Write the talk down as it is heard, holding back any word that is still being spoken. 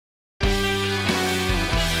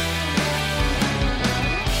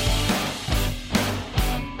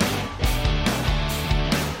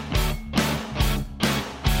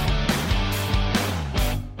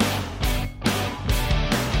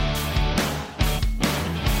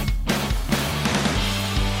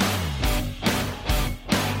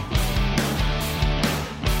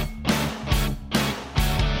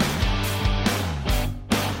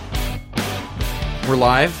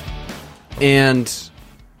live, and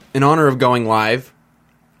in honor of going live,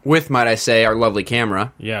 with, might I say, our lovely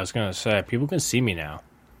camera. Yeah, I was going to say, people can see me now.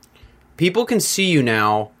 People can see you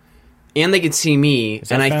now, and they can see me,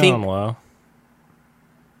 and I think... low?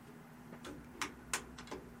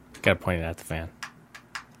 Gotta point it at the fan.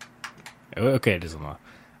 Okay, it isn't low.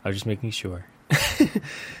 I was just making sure.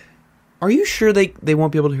 Are you sure they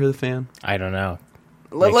won't be able to hear the fan? I don't know.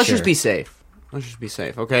 Let's just be safe. Let's just be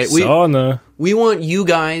safe, okay? We want you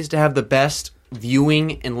guys to have the best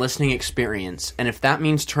viewing and listening experience, and if that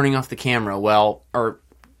means turning off the camera, or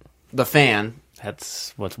the fan...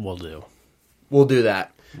 That's what we'll do. We'll do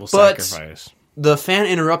that. We'll sacrifice. The fan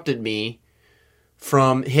interrupted me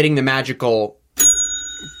from hitting the magical...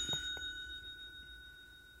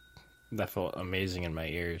 That felt amazing in my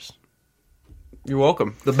ears. You're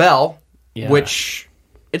welcome. The bell, which...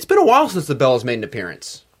 It's been a while since the bell has made an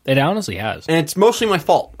appearance. It honestly has. And it's mostly my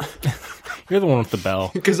fault. You're the one with the bell.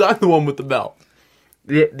 Because I'm the one with the bell.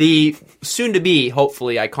 The soon-to-be,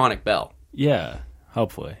 hopefully, iconic bell. Yeah,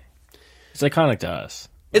 hopefully. It's iconic to us.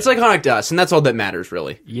 It's iconic to us, and that's all that matters,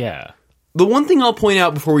 really. Yeah. The one thing I'll point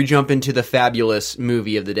out before we jump into the fabulous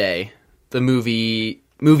movie of the day, the movie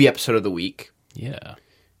episode of the week... Yeah.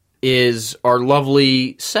 ...is our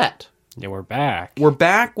lovely set. Yeah, we're back. We're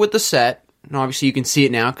back with the set. And obviously, you can see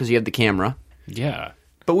it now because you have the camera. Yeah.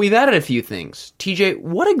 But we've added a few things. TJ,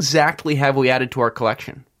 what exactly have we added to our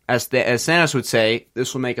collection? As Thanos would say,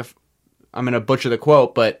 this will make I'm going to butcher the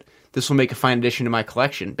quote, but this will make a fine addition to my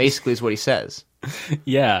collection. Basically is what he says.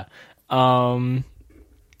 Yeah.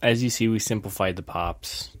 As you see, we simplified the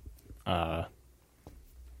pops.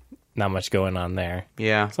 Not much going on there.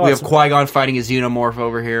 Yeah. So we have Qui-Gon fighting a xenomorph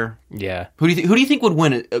over here. Yeah. Who do you think would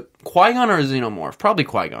win? Qui-Gon or a xenomorph? Probably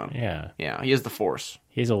Qui-Gon. Yeah. Yeah, he has the Force.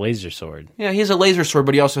 He has a laser sword. Yeah, he has a laser sword,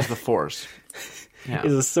 but he also has the Force. Yeah. He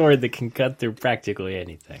has a sword that can cut through practically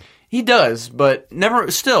anything. He does, but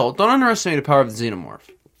don't underestimate the power of the xenomorph.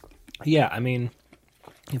 Yeah, I mean,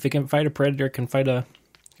 if it can fight a Predator, it can fight a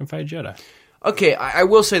Jedi. Okay, I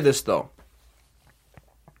will say this, though.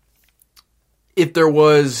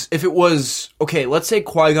 Let's say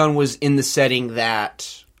Qui-Gon was in the setting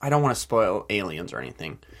that, I don't want to spoil Aliens or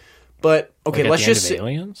anything, but, okay, let's just say...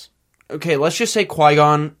 Aliens? Okay, let's just say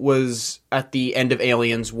Qui-Gon was at the end of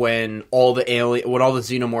Aliens when all the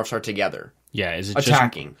xenomorphs are together. Yeah, is it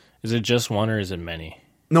attacking? Is it just one or is it many?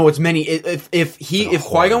 No, it's many. If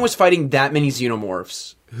Qui-Gon was fighting that many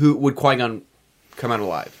xenomorphs, who would Qui-Gon come out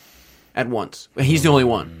alive at once? He's the only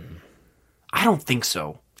one. I don't think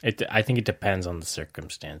so. I think it depends on the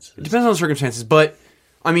circumstances. It depends on the circumstances, but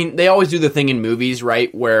I mean, they always do the thing in movies,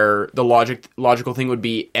 right, where the logical thing would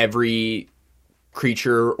be every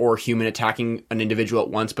creature or human attacking an individual at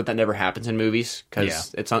once, but that never happens in movies because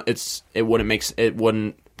the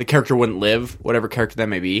character wouldn't live, whatever character that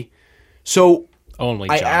may be. So only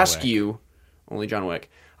John Wick.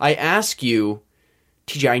 I ask you,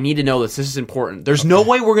 TJ, I need to know this. This is important. There's no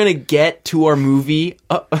way we're gonna get to our movie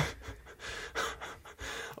of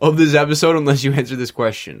this episode unless you answer this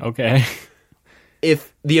question. Okay.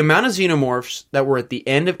 If the amount of xenomorphs that were at the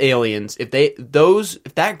end of Aliens, if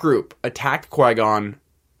that group attacked Qui-Gon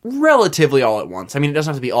relatively all at once, I mean, it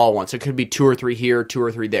doesn't have to be all at once. It could be 2 or 3 here, 2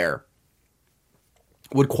 or 3 there.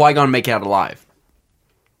 Would Qui-Gon make it out alive?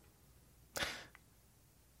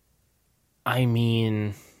 I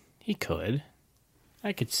mean, he could.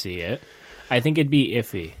 I could see it. I think it'd be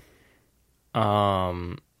iffy.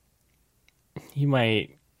 He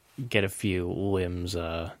might get a few limbs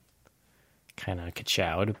kind of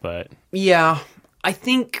ka-chowed, but... Yeah, I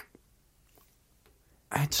think...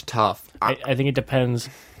 It's tough. I think it depends,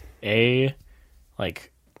 I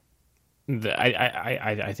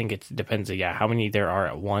think it depends, how many there are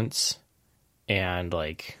at once, and,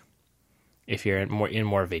 if you're in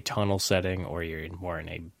more of a tunnel setting, or you're more in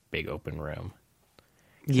a big open room.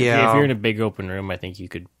 Yeah. If you're in a big open room, I think you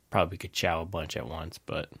could chow a bunch at once,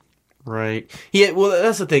 but... Right. Well,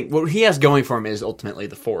 that's the thing. What he has going for him is ultimately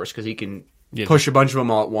the Force, because he can push a bunch of them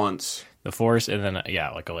all at once. The Force, and then,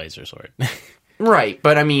 like a laser sword. Right,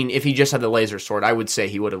 but I mean, if he just had the laser sword, I would say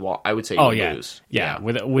he would have lost. I would say he would lose. Yeah.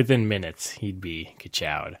 Within minutes, he'd be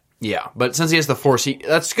ka-chowed. Yeah, but since he has the Force,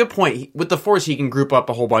 that's a good point. With the Force, he can group up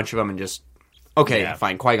a whole bunch of them and just... Okay,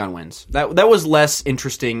 fine, Qui-Gon wins. That was less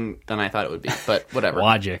interesting than I thought it would be, but whatever.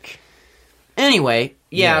 Logic. Anyway,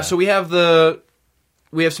 so we have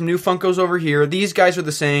some new Funkos over here. These guys are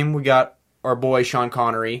the same. We got our boy Sean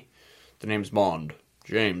Connery. The name's Bond.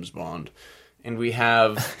 James Bond. And we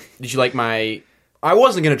have... Did you like my... I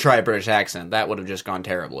wasn't going to try a British accent. That would have just gone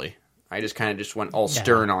terribly. I just kind of went all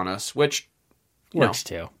stern on us, which Works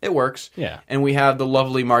too. It works. Yeah. And we have the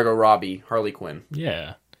lovely Margot Robbie, Harley Quinn.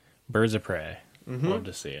 Yeah. Birds of Prey. Love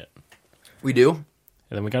to see it. We do. And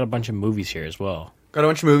then we got a bunch of movies here as well. Got a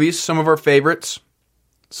bunch of movies, some of our favorites,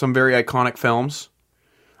 some very iconic films.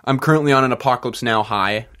 I'm currently on an Apocalypse Now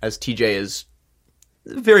high, as TJ is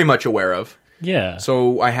very much aware of. Yeah.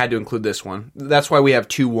 So I had to include this one. That's why we have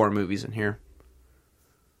 2 war movies in here.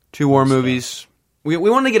 2 war movies. We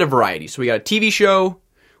wanted to get a variety. So we got a TV show.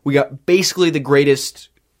 We got basically the greatest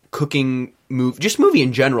cooking movie, just movie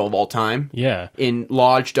in general of all time. Yeah. In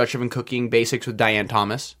Lodge, Dutch Oven Cooking Basics with Diane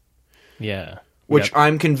Thomas. Yeah. Which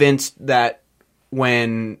I'm convinced that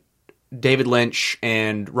when David Lynch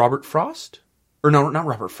and Robert Frost... Or no, not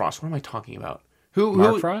Robert Frost. What am I talking about?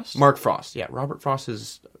 Mark Frost? Mark Frost. Yeah, Robert Frost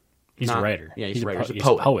is... He's a writer. Yeah, he's a writer. He's a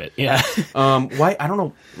poet. Yeah. Why? I don't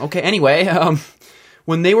know. Okay, anyway...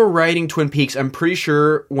 when they were writing Twin Peaks, I'm pretty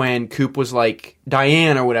sure when Coop was like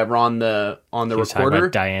Diane or whatever on the recorder. Talking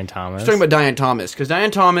about Diane Thomas. He's talking about Diane Thomas. Because Diane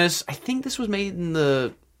Thomas, I think this was made in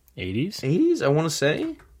the 80s? 80s, I want to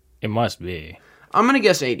say. It must be. I'm going to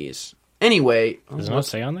guess 80s. Anyway. Does it not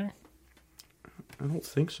say on there? I don't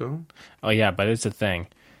think so. Oh, yeah, but it's a thing.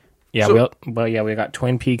 Yeah, So, we got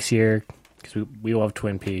Twin Peaks here, because we love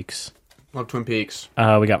Twin Peaks. Love Twin Peaks.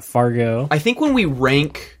 We got Fargo. I think when we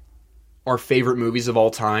rank our favorite movies of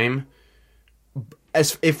all time,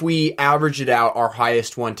 as if we average it out, our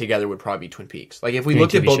highest one together would probably be Twin Peaks. Like if we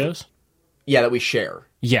looked at both shows? Yeah, that we share.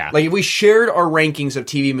 Yeah. Like if we shared our rankings of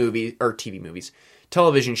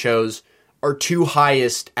television shows, our 2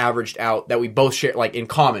 highest averaged out that we both share like in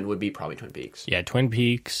common would be probably Twin Peaks. Yeah, Twin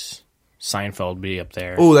Peaks, Seinfeld would be up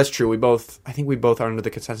there. Oh, that's true. I think we both are under the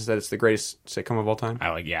consensus that it's the greatest sitcom of all time.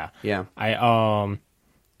 Yeah. Yeah.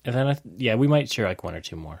 And then, we might share like 1 or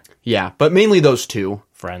 2 more. Yeah, but mainly those 2.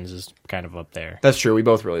 Friends is kind of up there. That's true. We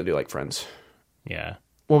both really do like Friends. Yeah.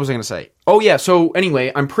 What was I going to say? Oh, yeah. So,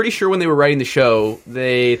 anyway, I'm pretty sure when they were writing the show,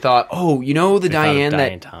 they thought,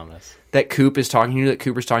 Diane Thomas. That Cooper's talking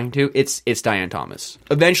to, it's Diane Thomas.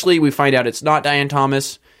 Eventually, we find out it's not Diane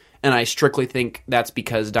Thomas, and I strictly think that's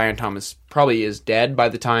because Diane Thomas probably is dead by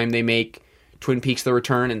the time they make Twin Peaks The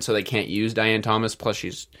Return, and so they can't use Diane Thomas, plus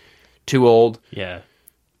she's too old. Yeah.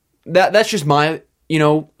 That's just my,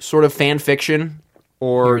 sort of fan fiction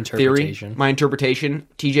or theory. My interpretation.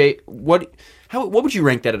 TJ, what would you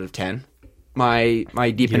rank that out of 10?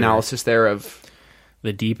 My deep analysis there of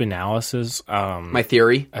the deep analysis. My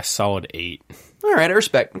theory. A solid 8. All right, I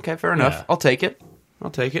respect. Okay, fair enough. Yeah. I'll take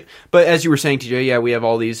it. But as you were saying, TJ, we have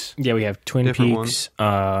all these. Yeah, we have Twin Peaks.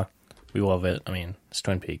 Ones. We love it. I mean, it's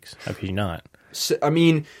Twin Peaks. How could you not? So, I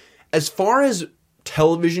mean, as far as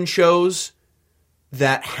television shows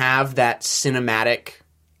that have that cinematic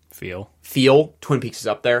feel, Twin Peaks is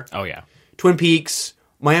up there. Oh, yeah. Twin Peaks,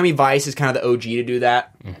 Miami Vice is kind of the OG to do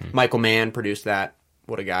that. Mm-hmm. Michael Mann produced that.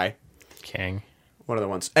 What a guy. King. What other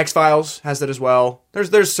ones? X-Files has that as well.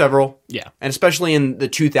 There's several. Yeah. And especially in the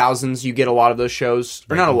 2000s, you get a lot of those shows.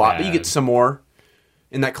 Or not a lot, but you get some more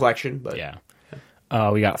in that collection. But yeah.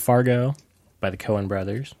 We got Fargo by the Coen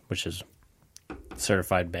brothers, which is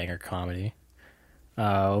certified banger comedy.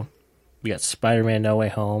 We got Spider-Man No Way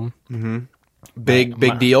Home. Mm-hmm.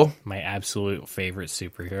 Big deal. My absolute favorite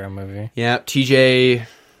superhero movie. Yeah, TJ...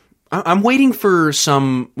 I'm waiting for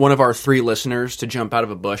one of our 3 listeners to jump out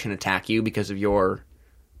of a bush and attack you because of your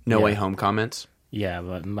No Way Home comments. Yeah,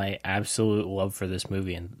 but my absolute love for this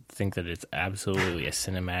movie and think that it's absolutely a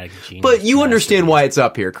cinematic genius. But you understand why it's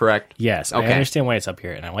up here, correct? Yes, okay. I understand why it's up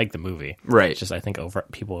here, and I like the movie. Right. It's just I think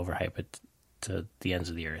people overhype it to the ends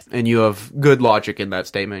of the earth. And you have good logic in that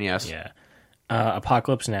statement, yes. Yeah.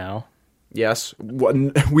 Apocalypse Now. Yes.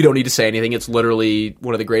 We don't need to say anything. It's literally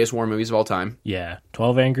one of the greatest war movies of all time. Yeah.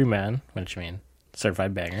 12 Angry Men, which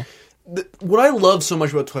certified banger. What I love so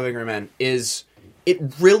much about 12 Angry Men is it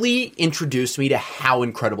really introduced me to how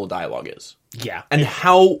incredible dialogue is. Yeah. And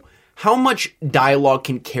how much dialogue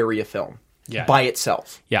can carry a film by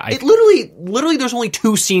itself. Yeah. It literally there's only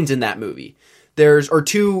 2 scenes in that movie. Or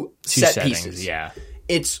two set settings, pieces. Yeah.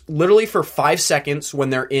 It's literally for 5 seconds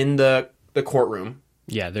when they're in the courtroom.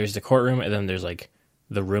 Yeah, there's the courtroom, and then there's, like,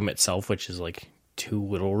 the room itself, which is, like, 2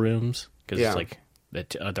 little rooms. Because it's, like,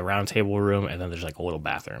 the round table room, and then there's, like, a little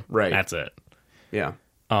bathroom. Right. That's it. Yeah.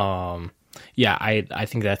 Yeah, I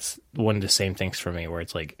think that's one of the same things for me, where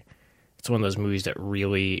it's, like, it's one of those movies that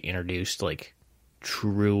really introduced, like,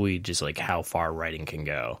 truly just, like, how far writing can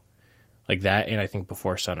go. Like that, and I think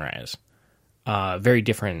Before Sunrise. Very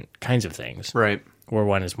different kinds of things. Right. Where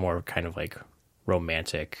one is more kind of, like,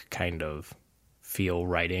 romantic kind of feel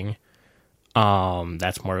writing.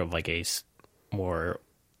 That's more of like a more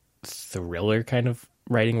thriller kind of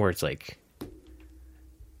writing where it's like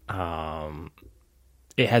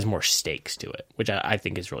it has more stakes to it, which I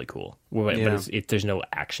think is really cool. But there's no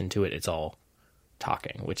action to it. It's all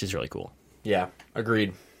talking, which is really cool. Yeah,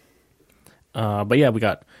 agreed. But yeah, we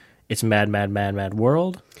got It's Mad, Mad, Mad, Mad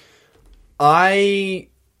World. I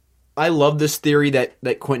love this theory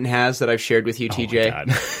that Quentin has that I've shared with you, TJ. Oh my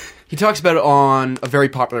God. He talks about it on a very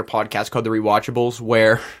popular podcast called The Rewatchables,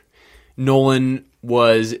 where Nolan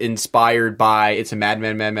was inspired by It's a Mad,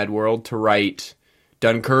 Mad, Mad, Mad World to write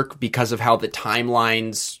Dunkirk because of how the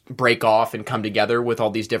timelines break off and come together with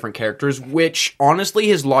all these different characters, which, honestly,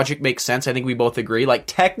 his logic makes sense. I think we both agree. Like,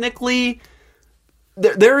 technically,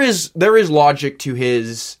 there is logic to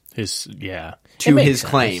his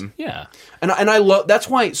claim. Yeah. And I love, that's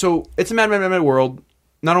why, so It's a Mad, Mad, Mad, Mad World,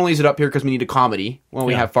 not only is it up here because we need a comedy, well,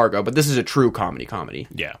 we have Fargo, but this is a true comedy.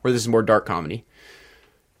 Yeah. Where this is more dark comedy.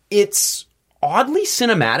 It's oddly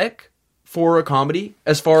cinematic for a comedy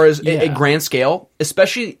as far as a grand scale,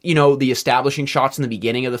 especially, the establishing shots in the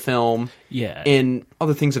beginning of the film. Yeah. And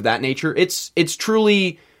other things of that nature. It's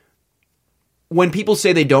truly, when people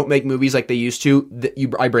say they don't make movies like they used to,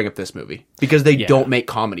 I bring up this movie because they don't make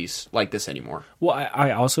comedies like this anymore. Well,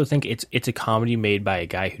 I also think it's a comedy made by a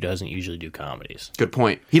guy who doesn't usually do comedies. Good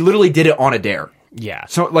point. He literally did it on a dare. Yeah.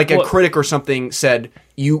 So, a critic or something said,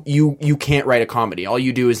 you can't write a comedy. All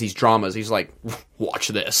you do is these dramas. He's like, watch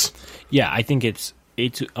this. Yeah, I think it's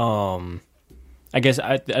I guess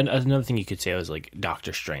another thing you could say was like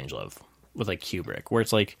Doctor Strangelove with like Kubrick, where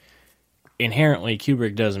it's like inherently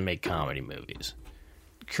Kubrick doesn't make comedy movies.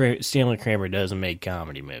 Stanley Kramer doesn't make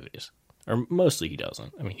comedy movies, or mostly he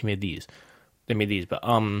doesn't. I mean, he made these. They made these, but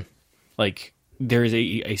like there is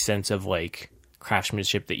a sense of like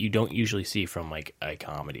craftsmanship that you don't usually see from like a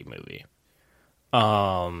comedy movie.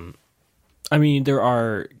 I mean, there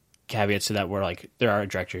are caveats to that where like there are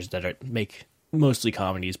directors that make mostly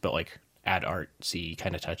comedies, but like add artsy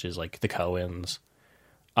kind of touches, like the Coens.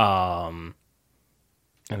 And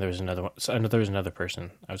there was another one. So there was another person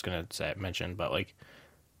I was gonna mention, but like,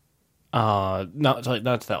 not to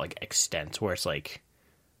that like extent where it's like,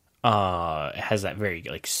 it has that very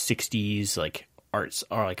like '60s like arts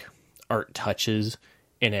or like art touches,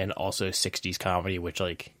 and then also '60s comedy, which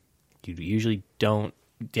like you usually don't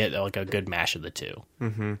get like a good mash of the two.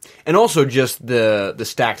 Mm-hmm. And also just the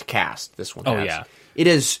stacked cast this one has. Oh yeah, it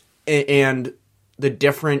is, and the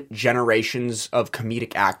different generations of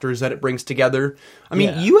comedic actors that it brings together. I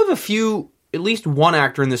mean, you have at least one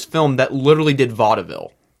actor in this film that literally did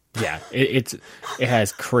vaudeville. Yeah, it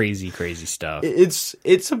has crazy stuff. It's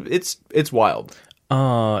wild.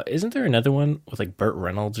 Isn't there another one with like Burt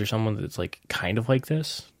Reynolds or someone that's like kind of like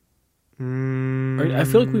this? Or I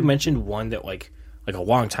feel like we mentioned one that like a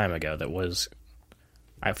long time ago that was.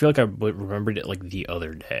 I feel like I remembered it like the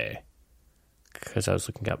other day because I was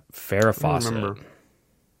looking up Farrah Fawcett.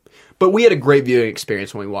 But we had a great viewing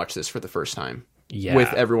experience when we watched this for the first time. Yeah,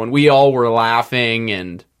 with everyone, we all were laughing,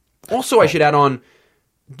 and also I should add on,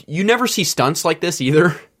 you never see stunts like this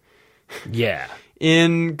either. Yeah.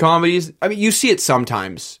 In comedies, I mean, you see it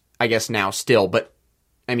sometimes, I guess now still, but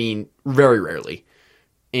I mean, very rarely.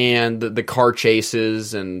 And the car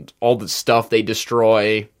chases and all the stuff they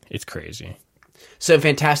destroy. It's crazy. Some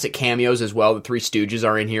fantastic cameos as well. The Three Stooges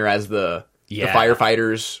are in here as the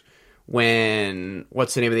firefighters.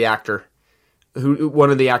 What's the name of the actor?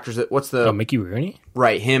 One of the actors Mickey Rooney?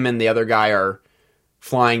 Right, him and the other guy are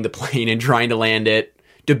flying the plane and trying to land it.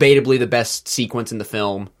 Debatably the best sequence in the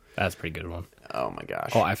film. That's a pretty good one. Oh my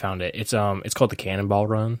gosh. Oh, I found it. It's called the Cannonball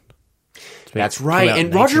Run. That's right.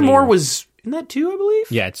 And Roger Moore was in that too, I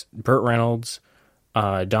believe? Yeah, it's Burt Reynolds,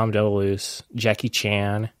 Dom DeLuise, Jackie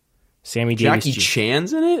Chan, Sammy Davis. Jackie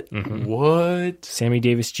Chan's in it? Mm-hmm. What? Sammy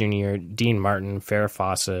Davis Jr., Dean Martin, Farrah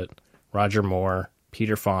Fawcett, Roger Moore,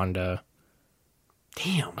 Peter Fonda.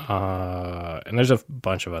 Damn. And there's a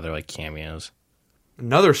bunch of other like cameos.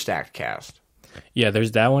 Another stacked cast. Yeah,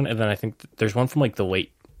 there's that one, and then I think there's one from like the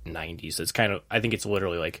late '90s. It's kind of, I think it's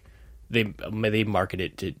literally like they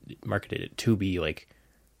marketed it to be like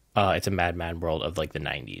it's a Mad World of like the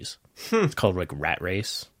 '90s. It's called like Rat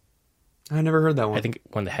Race. I never heard that one. I think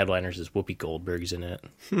one of the headliners is Whoopi Goldberg's in it.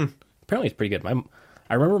 Apparently, it's pretty good.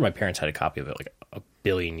 I remember my parents had a copy of it like a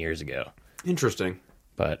billion years ago. Interesting.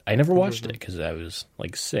 But I never watched it because I was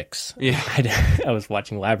like 6. Yeah, I was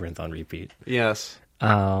watching Labyrinth on repeat. Yes.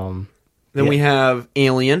 Then we have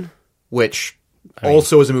Alien, which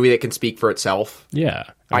also is a movie that can speak for itself. Yeah.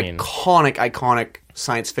 Iconic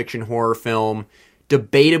science fiction horror film.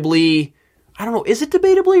 Debatably, I don't know, is it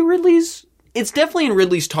debatably Ridley's? It's definitely in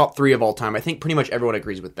Ridley's top 3 of all time. I think pretty much everyone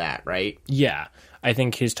agrees with that, right? Yeah. I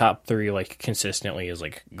think his top 3 like consistently is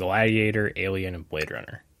like Gladiator, Alien, and Blade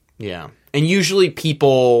Runner. Yeah. And usually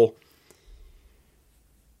people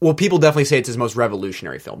Well, people definitely say it's his most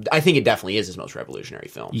revolutionary film. I think it definitely is his most revolutionary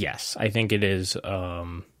film. Yes, I think it is.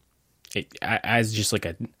 As just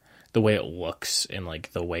like the way it looks and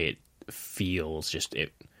like the way it feels, just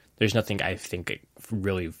it. There's nothing I think it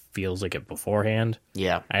really feels like it beforehand.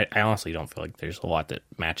 Yeah, I honestly don't feel like there's a lot that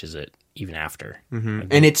matches it even after. Mm-hmm.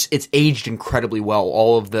 And it's aged incredibly well.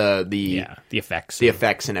 All of the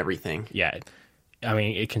effects and everything. Yeah, I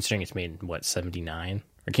mean, considering it's made in what 79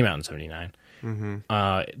 or came out in 79.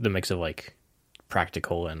 Mm-hmm. The mix of like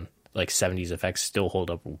practical and like 70s effects still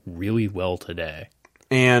hold up really well today.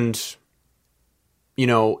 And you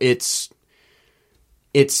know, its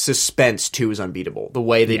suspense too is unbeatable. The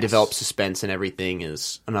way they develop suspense and everything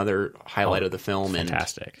is another highlight of the film.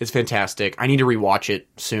 Fantastic! And it's fantastic. I need to rewatch it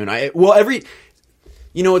soon.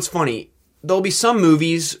 It's funny. There'll be some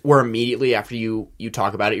movies where immediately after you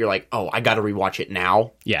talk about it, you're like, oh, I got to rewatch it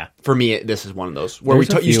now. Yeah. For me, this is one of those where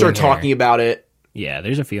you start talking about it. Yeah,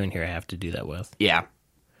 there's a feeling here I have to do that with. Yeah.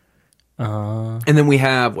 And then we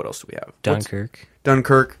have, what else do we have? Dunkirk.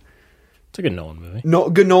 It's a good Nolan movie.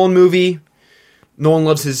 Good Nolan movie. Nolan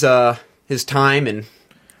loves his time and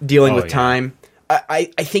dealing with time. I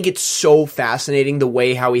think it's so fascinating the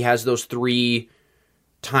way how he has those three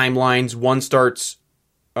timelines. One starts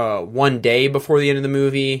 1 day before the end of the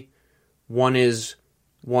movie, one is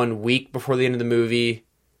 1 week before the end of the movie,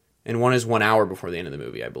 and one is 1 hour before the end of the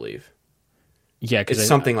movie, I believe. Yeah, because it's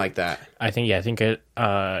something like that. I think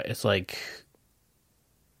it's like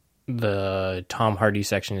the Tom Hardy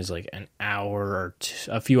section is like an hour or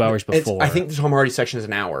a few hours before. I think the Tom Hardy section is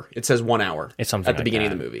an hour. It says 1 hour. It's something at the beginning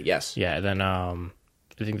of the movie. Yes. Yeah. Then I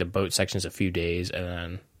think the boat section is a few days, and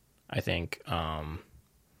then I think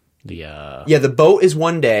the boat is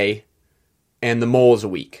 1 day, and the mole is a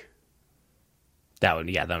week. That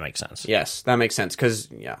makes sense. Yes, that makes sense because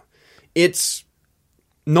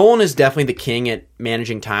Nolan is definitely the king at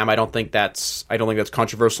managing time. I don't think that's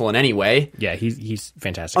controversial in any way. Yeah, he's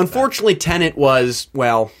fantastic. Unfortunately, Tenet was,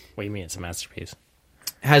 well, what do you mean it's a masterpiece?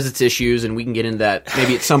 Has its issues, and we can get into that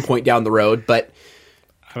maybe at some point down the road. But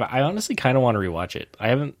I honestly kind of want to rewatch it. I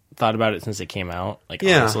haven't thought about it since it came out.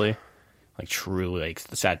 Honestly, truly,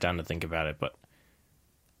 sat down to think about it. But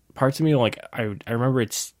parts of me, I remember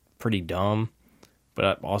it's pretty dumb,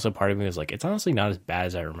 but also part of me was like, it's honestly not as bad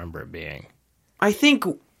as I remember it being. I think,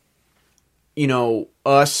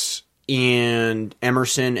 us and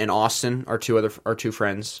Emerson and Austin, our two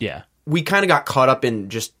friends. Yeah, we kind of got caught up in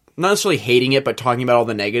just not necessarily hating it, but talking about all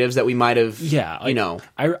the negatives that we might have. Yeah,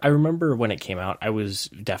 I remember when it came out. I was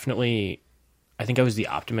definitely, I think I was the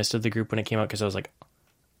optimist of the group when it came out because I was like,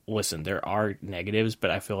 listen, there are negatives, but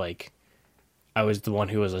I feel like I was the one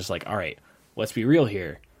who was just like, all right, let's be real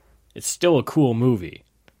here. It's still a cool movie.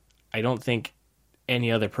 I don't think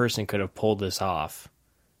any other person could have pulled this off,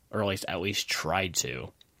 or at least tried to.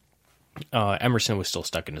 Emerson was still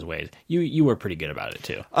stuck in his ways. You were pretty good about it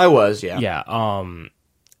too. I was, yeah. Yeah.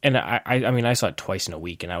 And I saw it twice in a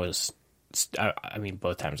week, and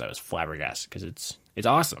both times I was flabbergasted because it's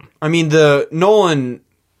awesome. I mean, the Nolan,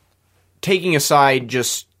 taking aside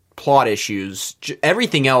just plot issues,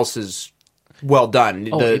 everything else is well done.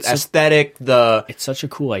 The aesthetic, it's such a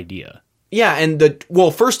cool idea. Yeah, and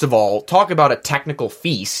first of all, talk about a technical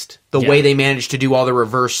feast. The way they managed to do all the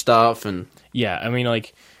reverse stuff and yeah, I mean,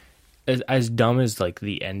 as dumb as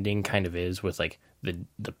the ending kind of is with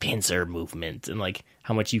the pincer movement and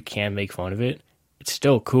how much you can make fun of it, it's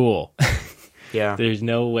still cool. Yeah, there's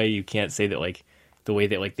no way you can't say that the way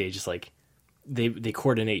that they just they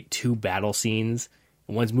coordinate two battle scenes.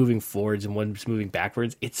 One's moving forwards and one's moving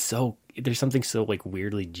backwards. There's something so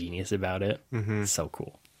weirdly genius about it. Mm-hmm. It's so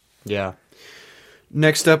cool. Yeah.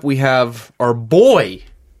 Next up, we have our boy,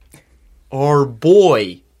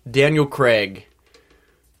 Daniel Craig,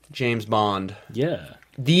 James Bond. Yeah.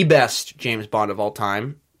 The best James Bond of all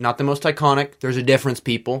time. Not the most iconic. There's a difference,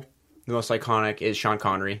 people. The most iconic is Sean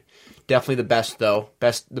Connery. Definitely the best, though.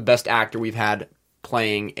 The best actor we've had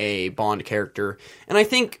playing a Bond character. And I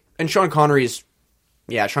think, Sean Connery's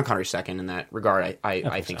second in that regard.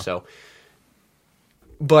 I think so.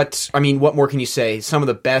 But, I mean, what more can you say? Some of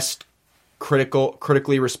the best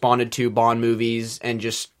critically responded to Bond movies and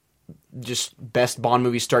just best Bond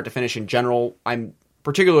movies start to finish in general. I'm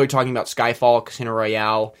particularly talking about Skyfall, Casino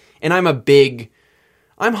Royale, and I'm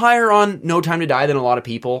higher on No Time to Die than a lot of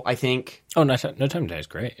people, I think. Oh, No Time to Die is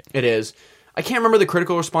great. It is. I can't remember the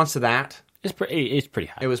critical response to that. It's pretty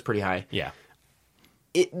high. It was pretty high. Yeah.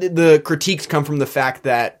 The critiques come from the fact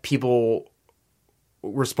that people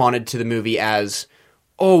responded to the movie as,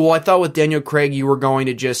 oh, well, I thought with Daniel Craig you were going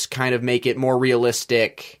to just kind of make it more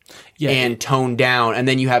realistic and toned down, and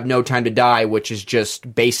then you have No Time to Die, which is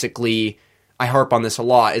just basically I harp on this a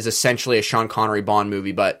lot, is essentially a Sean Connery Bond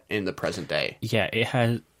movie, but in the present day. Yeah, it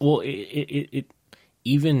has. Well, it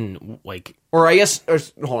even like. Or I guess,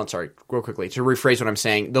 hold on, sorry, real quickly, to rephrase what I'm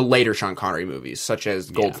saying, the later Sean Connery movies, such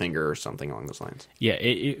as Goldfinger or something along those lines. Yeah,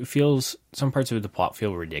 it feels, some parts of the plot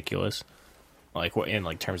feel ridiculous, like in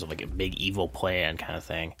like terms of like a big evil plan kind of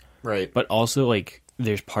thing. Right. But also like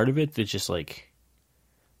there's part of it that's just like,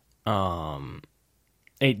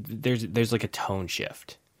 there's like a tone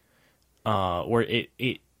shift, where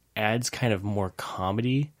it adds kind of more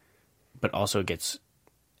comedy, but also gets,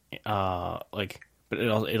 but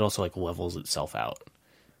it also like levels itself out,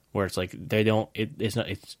 where it's like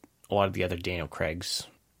it's a lot of the other Daniel Craigs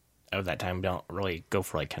of that time don't really go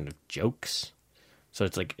for like kind of jokes, so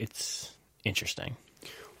it's like it's interesting.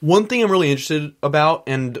 One thing I'm really interested about,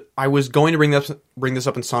 and I was going to bring this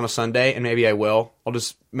up in Sauna Sunday, and maybe I will. I'll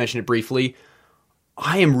just mention it briefly.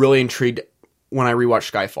 I am really intrigued when I rewatch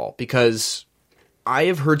Skyfall, because I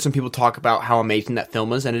have heard some people talk about how amazing that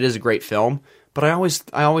film is, and it is a great film. But I always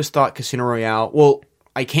thought Casino Royale. Well,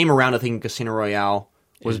 I came around to thinking Casino Royale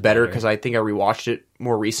was better because I think I rewatched it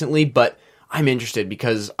more recently. But I'm interested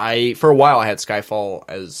because for a while I had Skyfall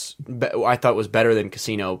I thought it was better than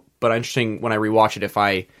Casino. But interesting when I rewatch it if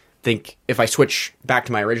I switch back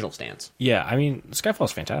to my original stance. Yeah, I mean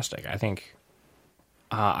Skyfall's fantastic. I think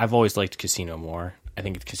I've always liked Casino more. I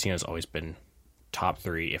think Casino's always been top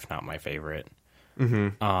 3, if not my favorite.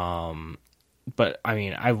 Mm-hmm. But I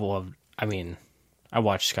mean, I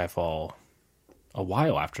watched Skyfall a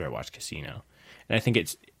while after I watched Casino, and I think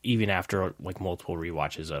it's even after like multiple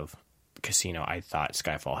rewatches of Casino, I thought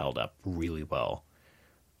Skyfall held up really well.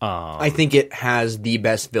 I think it has the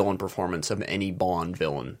best villain performance of any Bond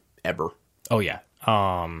villain ever. Oh yeah,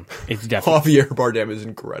 it's definitely Javier Bardem is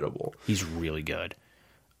incredible. He's really good.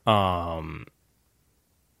 Yeah,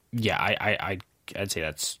 I'd say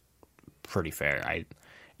that's pretty fair. I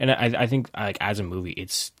think like as a movie,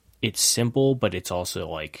 it's simple, but it's also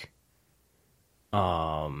like,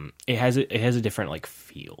 it has a different like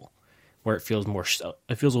feel, where it feels a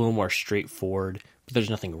little more straightforward, but there's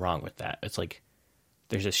nothing wrong with that. It's like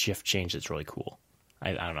there's a shift change that's really cool.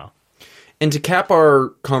 I don't know. And to cap our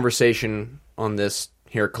conversation on this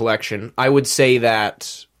here collection, I would say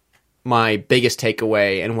that my biggest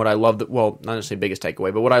takeaway and what I love, not necessarily biggest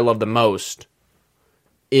takeaway, but what I love the most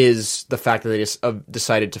is the fact that they just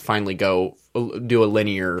decided to finally do a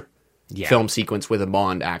linear film sequence with a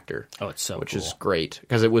Bond actor. Oh, it's so which cool. is great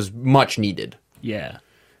because it was much needed. Yeah.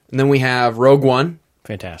 And then we have Rogue One.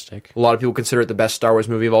 Fantastic. A lot of people consider it the best Star Wars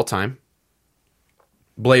movie of all time.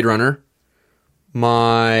 Blade Runner.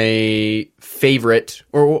 My favorite,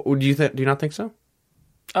 or do you not think so?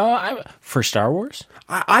 For Star Wars?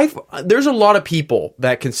 There's a lot of people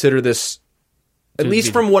that consider this, at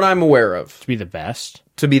least from what I'm aware of, To be the best?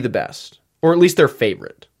 to be the best, or at least their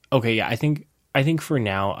favorite. Okay, yeah, I think for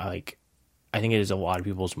now, I think it is a lot of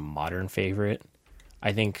people's modern favorite.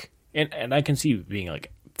 I think, and I can see it being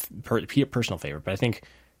like personal favorite, but I think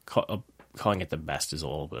calling it the best is a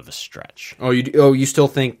little bit of a stretch. You still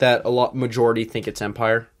think that majority think it's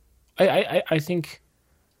Empire? I think,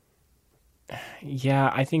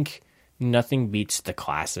 yeah, I think nothing beats the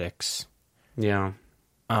classics. Yeah.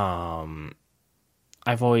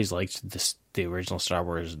 I've always liked the original Star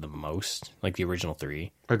Wars the most, like the original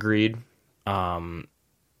 3. Agreed. And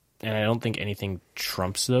I don't think anything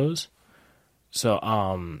trumps those. So,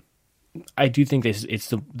 I do think it's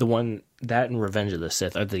the one that and Revenge of the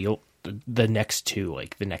Sith are the next two,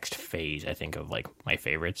 like the next phase, I think, of like my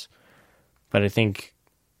favorites. But I think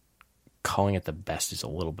calling it the best is a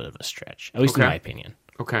little bit of a stretch, at least in my opinion.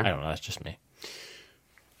 Okay. I don't know. That's just me.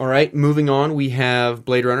 All right. Moving on, we have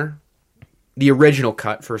Blade Runner. The original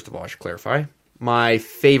cut, first of all, I should clarify. My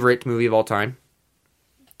favorite movie of all time.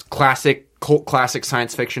 Cult classic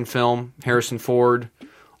science fiction film. Harrison Ford.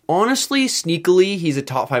 Honestly, sneakily, he's a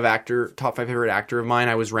top 5 favorite actor of mine.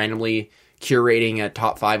 I was randomly curating a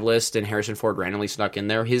top 5 list, and Harrison Ford randomly snuck in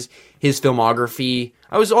there. His filmography.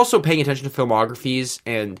 I was also paying attention to filmographies,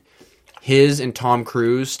 and his and Tom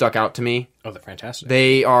Cruise stuck out to me. Oh, they're fantastic.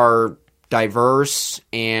 They are diverse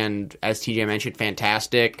and, as TJ mentioned,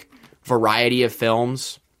 fantastic. Variety of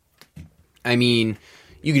films. I mean,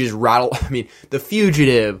 you could just rattle. I mean, The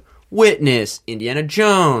Fugitive, Witness, Indiana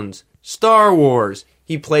Jones, Star Wars.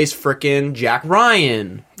 He plays frickin' Jack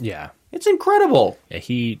Ryan. Yeah, it's incredible. Yeah,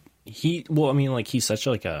 he. Well, I mean, like he was such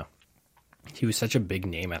a big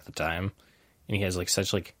name at the time, and he has like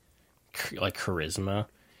such like charisma.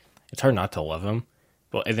 It's hard not to love him,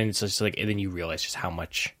 but and then it's just like, and then you realize just how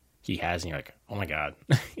much he has, and you're like, oh my god,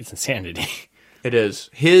 it's insanity. It is.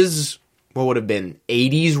 His, what would have been,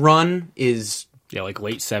 80s run is Yeah, like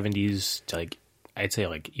late 70s to like, I'd say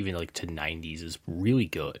like even like to 90s is really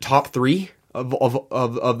good. Top 3 of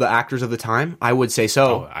the actors of the time? I would say so.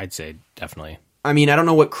 Oh, I'd say definitely. I mean, I don't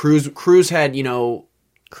know what Cruise had,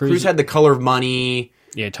 Cruise had The Color of Money.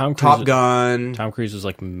 Yeah, Top Gun. Tom Cruise was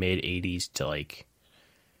like mid 80s to like,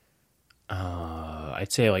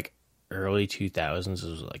 I'd say like early 2000s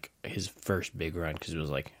was like his first big run because it was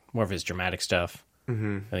like more of his dramatic stuff.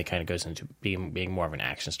 Mm-hmm. And it kind of goes into being more of an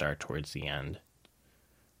action star towards the end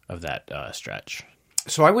of that stretch.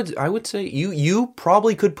 So I would say you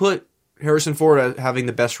probably could put Harrison Ford as having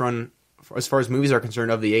the best run as far as movies are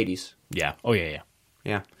concerned of the 80s. Yeah. Oh, yeah.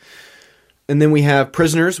 Yeah. And then we have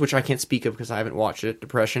Prisoners, which I can't speak of because I haven't watched it,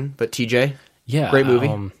 Depression, but TJ. Yeah. Great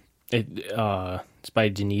movie. It's by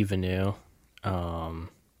Denis Villeneuve.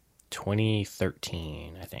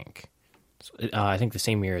 2013, I think. I think the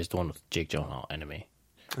same year as the one with Jake Gyllenhaal, Enemy.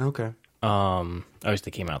 Okay.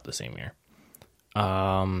 They came out the same year.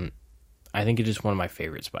 I think it is one of my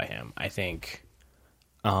favorites by him. I think,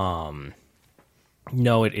 no,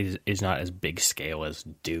 it is not as big scale as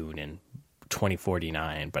Dune and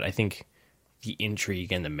 2049, but I think the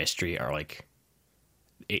intrigue and the mystery are like,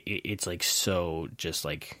 it's like so just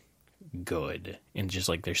like good, and just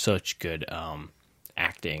like there's such good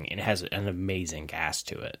acting, and it has an amazing cast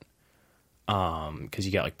to it. Because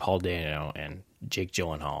you got like Paul Dano and Jake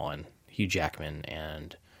Gyllenhaal and Hugh Jackman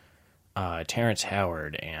and Terrence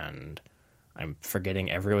Howard, and I'm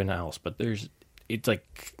forgetting everyone else, but it's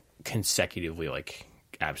like consecutively like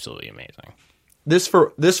absolutely amazing. This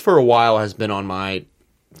for a while has been on my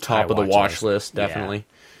top of the watch list, definitely. Yeah.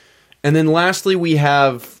 And then lastly we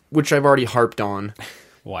have, which I've already harped on,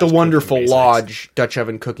 The Wonderful Lodge, Dutch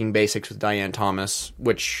Oven Cooking Basics with Diane Thomas,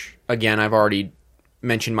 which again I've already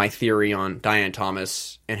mentioned my theory on Diane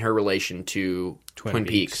Thomas and her relation to Twin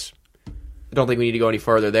Peaks. I don't think we need to go any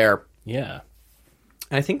further there. Yeah.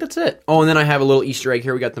 And I think that's it. Oh, and then I have a little Easter egg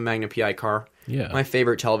here. We got the Magnum PI car. Yeah. My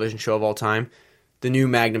favorite television show of all time. The new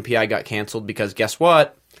Magnum PI got canceled because guess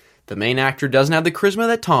what? The main actor doesn't have the charisma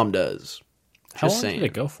that Tom does. How long did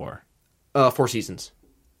it go for? 4 seasons.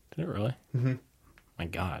 Did it really? Mm-hmm. My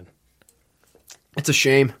God. It's a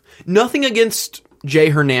shame. Nothing against Jay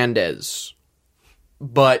Hernandez.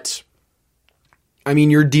 But, I mean,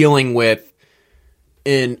 you're dealing with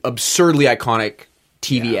an absurdly iconic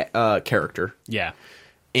TV character. Yeah.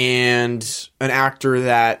 And an actor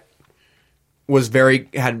that had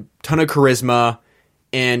a ton of charisma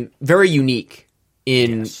and very unique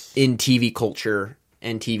in TV culture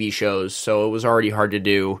and TV shows. So it was already hard to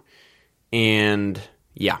do. And,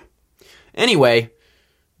 yeah. Anyway,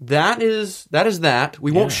 that is that.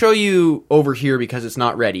 We won't show you over here because it's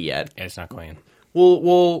not ready yet. Yeah, it's not clean.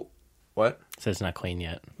 We'll what? It says it's not clean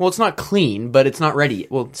yet. Well, it's not clean, but it's not ready.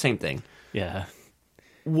 Well, same thing. Yeah.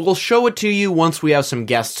 We'll show it to you once we have some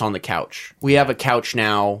guests on the couch. We have a couch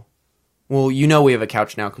now. Well, we have a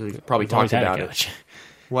couch now because we've probably talked about it.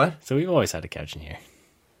 What? So we've always had a couch in here.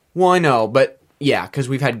 Well, I know, but yeah, because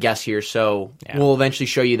we've had guests here, so we'll eventually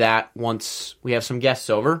show you that once we have some guests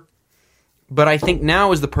over. But I think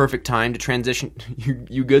now is the perfect time to transition.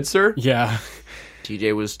 You good, sir? Yeah.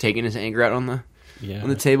 TJ was taking his anger out on the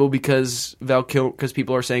table because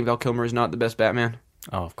people are saying Val Kilmer is not the best Batman.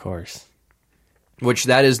 Oh, of course. Which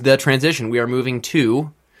that is the transition. We are moving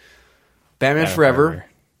to Batman Forever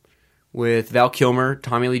with Val Kilmer,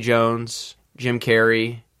 Tommy Lee Jones, Jim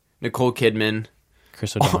Carrey, Nicole Kidman,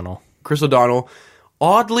 Chris O'Donnell. Chris O'Donnell.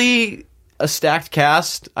 Oddly a stacked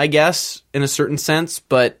cast, I guess, in a certain sense,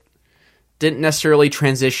 but didn't necessarily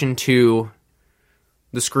transition to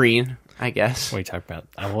the screen, I guess. What are you talking about?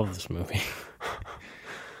 I love this movie.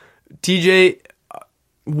 TJ,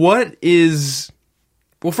 what is...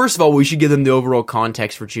 Well, first of all, we should give them the overall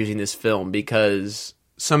context for choosing this film, because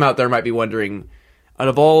some out there might be wondering, out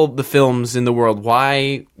of all the films in the world,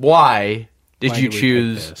 why did you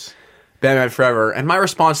choose Batman Forever? And my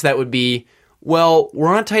response to that would be, well, we're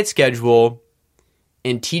on a tight schedule,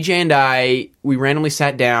 and TJ and I, we randomly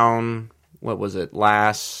sat down, what was it,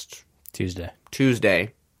 last...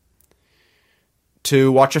 Tuesday,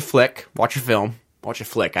 to watch a film. Watch a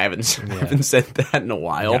flick. I haven't said that in a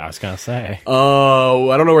while. Yeah, I was going to say.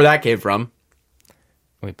 Oh, I don't know where that came from.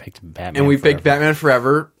 We picked Batman And we picked Batman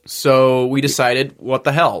Forever, so we decided, what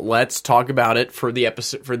the hell? Let's talk about it for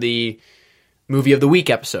the Movie of the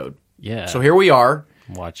Week episode. Yeah. So here we are,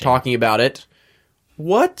 talking about it.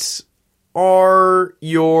 What are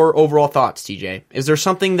your overall thoughts, TJ? Is there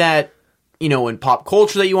something that, in pop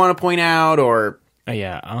culture that you want to point out, or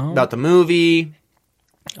about the movie?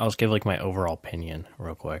 I'll just give my overall opinion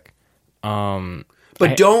real quick. Before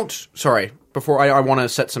I want to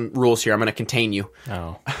set some rules here. I'm going to contain you.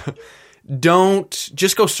 Oh. Don't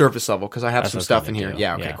just go surface level because I have That's some what I was stuff in gonna here. do.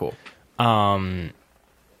 Yeah, okay, Yeah. cool.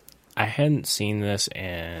 I hadn't seen this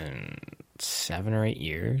in 7 or 8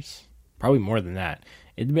 years, probably more than that.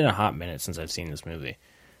 It'd been a hot minute since I've seen this movie.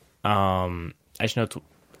 I just know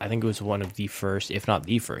I think it was one of the first, if not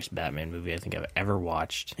the first, Batman movie I think I've ever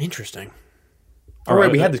watched. Interesting. All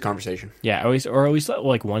right, we had this conversation. Yeah, at least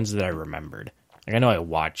like ones that I remembered. Like I know I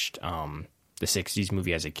watched the 60s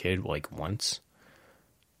movie as a kid like once.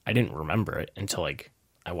 I didn't remember it until like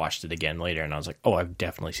I watched it again later, and I was like, oh, I've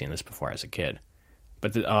definitely seen this before as a kid.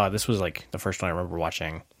 But this was like the first one I remember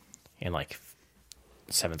watching in like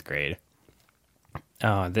 7th grade.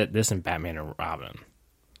 This and Batman and Robin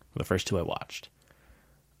were the first two I watched.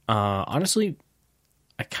 Honestly,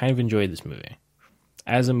 I kind of enjoyed this movie.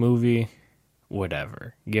 As a movie,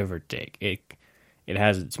 whatever, give or take. It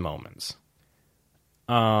has its moments.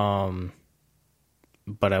 But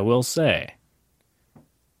I will say,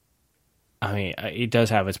 I mean, it does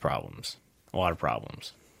have its problems. A lot of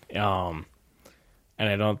problems. And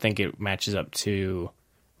I don't think it matches up to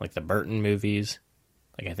like the Burton movies.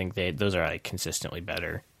 Like I think those are like consistently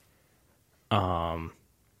better.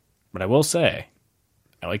 But I will say,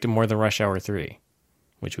 I liked it more than Rush Hour 3,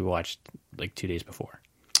 which we watched like 2 days before.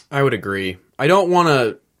 I would agree. I don't want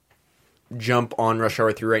to jump on Rush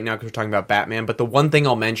Hour 3 right now because we're talking about Batman, but the one thing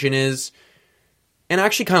I'll mention is, and I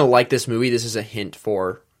actually kind of like this movie, this is a hint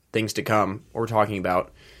for things to come, what we're talking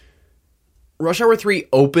about. Rush Hour 3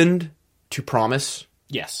 opened to promise.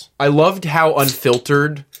 Yes. I loved how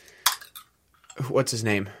unfiltered, what's his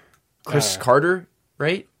name? Chris Carter,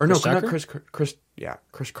 right? Or Chris no, Tucker? not Chris, yeah,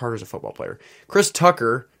 Chris Carter's a football player. Chris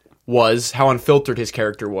Tucker was how unfiltered his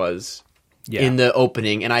character was in the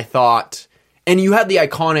opening, and I thought, and you had the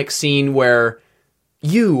iconic scene where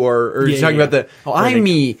you, or you're talking about I'm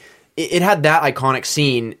me. It had that iconic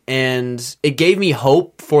scene, and it gave me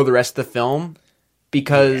hope for the rest of the film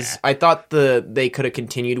because I thought they could have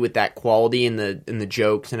continued with that quality in the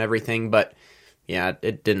jokes and everything, but yeah,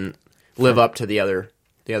 it didn't live up to the other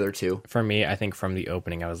two. For me, I think from the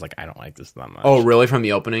opening, I was like, I don't like this that much. Oh, really? From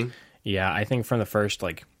the opening? Yeah, I think from the first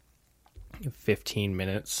like 15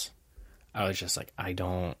 minutes, I was just like, I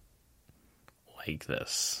don't like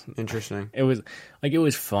this. Interesting. It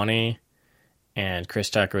was funny, and Chris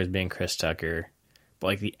Tucker was being Chris Tucker, but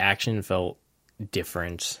like the action felt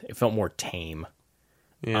different. It felt more tame.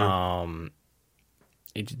 Yeah.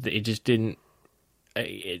 It just didn't.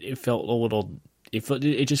 It felt a little.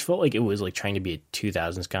 It just felt like it was like trying to be a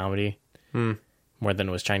 2000s comedy more than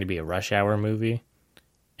it was trying to be a Rush Hour movie.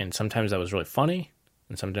 And sometimes that was really funny,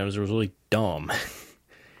 and sometimes it was really dumb.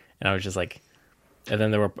 And I was just like, and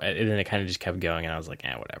then it kind of just kept going, and I was like,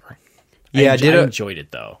 whatever. Yeah, I enjoyed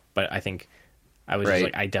it though, but I think I was just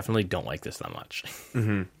like, I definitely don't like this that much.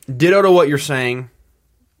 Mm-hmm. Ditto to what you're saying.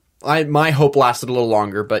 My hope lasted a little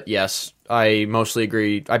longer, but yes, I mostly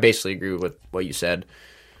agree. I basically agree with what you said.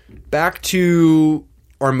 Back to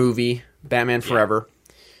our movie, Batman Forever.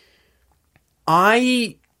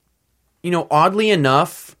 Oddly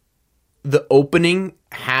enough, the opening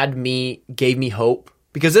gave me hope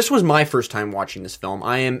because this was my first time watching this film.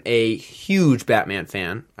 I am a huge Batman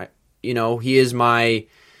fan. He is my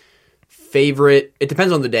favorite. It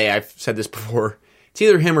depends on the day. I've said this before. It's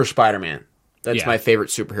either him or Spider-Man. That's my favorite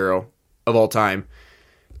superhero of all time.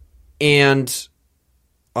 And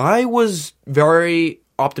I was very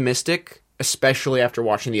optimistic, especially after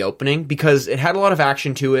watching the opening, because it had a lot of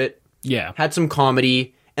action to it. Yeah. Had some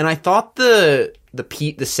comedy. And I thought the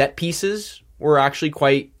set pieces were actually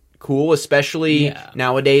quite cool, especially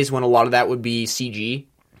nowadays when a lot of that would be CG.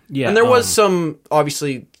 Yeah. And there was some,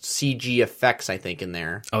 obviously, CG effects, I think, in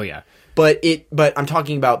there. Oh, yeah. But I'm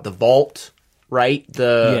talking about the vault, right?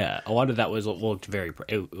 A lot of that looks very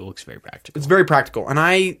practical. It's very practical, and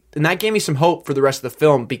that gave me some hope for the rest of the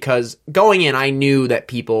film because going in, I knew that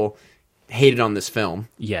people hated on this film.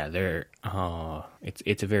 Yeah,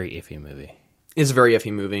 it's a very iffy movie. It's a very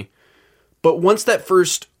iffy movie, but once that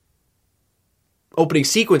first opening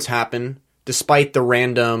sequence happened, despite the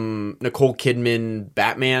random Nicole Kidman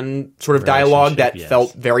Batman sort of dialogue that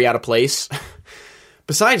felt very out of place,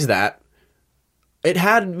 besides that. It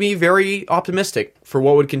had me very optimistic for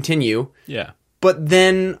what would continue. Yeah. But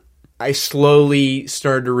then I slowly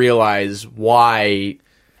started to realize why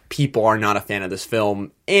people are not a fan of this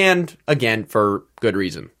film. And, again, for good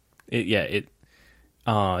reason. The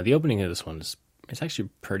opening of this one it's actually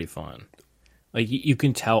pretty fun. Like, you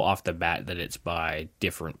can tell off the bat that it's by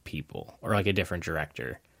different people. Or, like, a different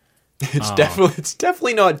director. It's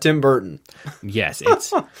definitely not Tim Burton. Yes,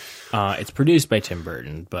 it's produced by Tim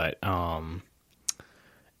Burton, but...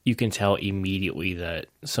 you can tell immediately that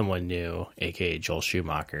someone new, aka Joel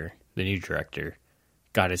Schumacher, new director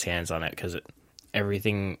got his hands on it, because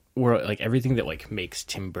everything that like makes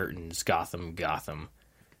Tim Burton's Gotham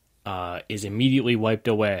is immediately wiped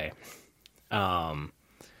away.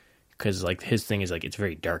 Because like his thing is like it's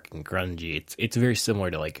very dark and grungy. It's very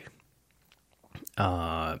similar to like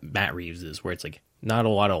Matt Reeves's, where it's like not a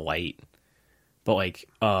lot of light, but like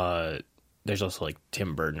there's also like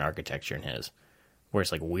Tim Burton architecture in his, where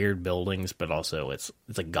it's like weird buildings, but also it's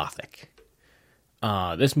like gothic.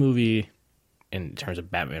 This movie, in terms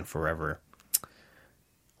of Batman Forever,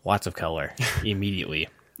 lots of color immediately,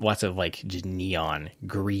 lots of like just neon,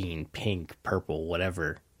 green, pink, purple,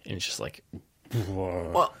 whatever, and it's just like,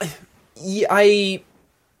 whoa. Well, yeah,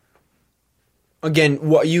 again,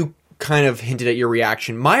 what you kind of hinted at your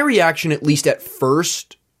reaction. My reaction, at least at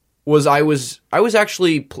first, was I was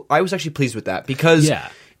actually pleased with that, because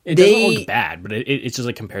it doesn't look bad, but it's just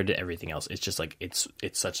like compared to everything else, it's just like it's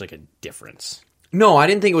such like a difference. No, I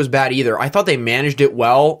didn't think it was bad either. I thought they managed it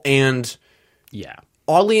well, and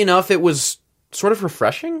oddly enough, it was sort of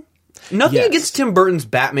refreshing. Nothing against Tim Burton's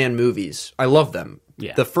Batman movies. I love them.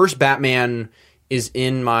 Yeah. The first Batman is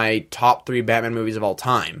in my top 3 Batman movies of all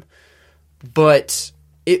time. But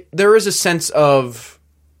there is a sense of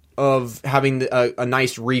having a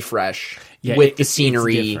nice refresh with the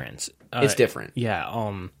scenery. It's different. It's different. Yeah.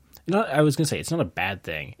 I was gonna say it's not a bad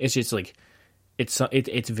thing. It's just like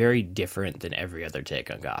it's very different than every other take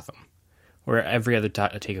on Gotham. Where every other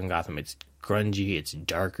take on Gotham, it's grungy, it's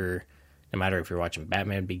darker. No matter if you're watching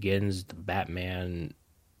Batman Begins, the Batman,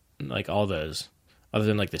 like all those, other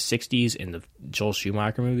than like the 60s and the Joel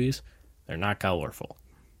Schumacher movies, they're not colorful.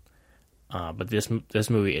 But this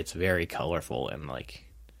movie, it's very colorful and like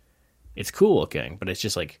it's cool looking. But it's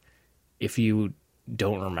just like, if you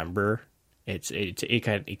don't remember, it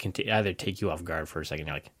can either take you off guard for a second.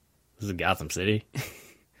 You're like, this is Gotham City.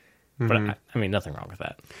 But I mean, nothing wrong with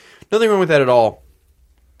that. Nothing wrong with that at all.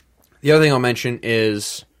 The other thing I'll mention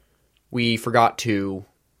is we forgot to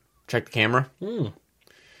check the camera.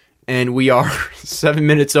 And we are 7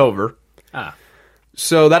 minutes over.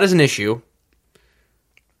 So that is an issue.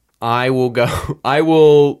 We'll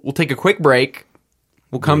take a quick break.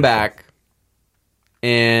 We'll come back,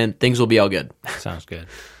 and things will be all good. Sounds good.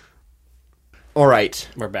 All right.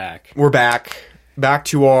 We're back. We're back. Back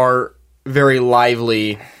to our very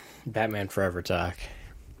lively Batman Forever talk.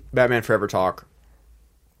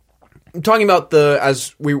 I'm talking about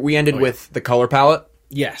as we ended with the color palette.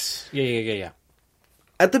 Yes. Yeah.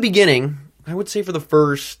 At the beginning, I would say for the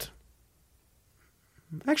first,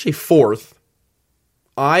 actually fourth,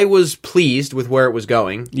 I was pleased with where it was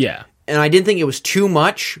going. Yeah. And I didn't think it was too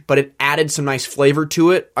much, but it added some nice flavor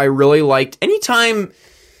to it. I really liked, anytime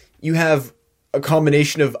you have a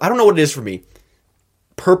combination of, I don't know what it is for me,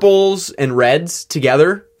 purples and reds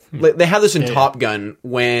together. They have this in Top Gun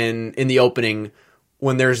in the opening,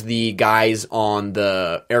 when there's the guys on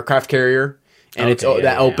the aircraft carrier, and it's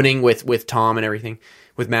that opening with Tom and everything,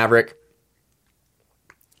 with Maverick.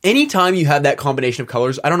 Anytime you have that combination of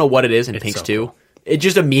colors, I don't know what it is, and pinks so too. Cool. It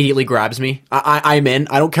just immediately grabs me. I'm in.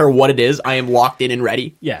 I don't care what it is. I am locked in and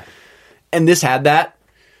ready. Yeah. And this had that.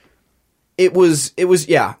 It was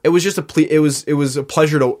just it was a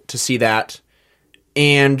pleasure to see that.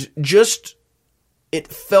 And just it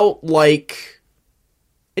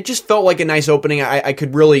just felt like a nice opening. I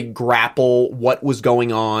could really grapple what was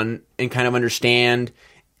going on and kind of understand.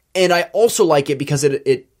 And I also like it because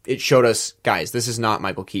it showed us, guys, this is not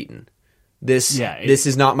Michael Keaton. This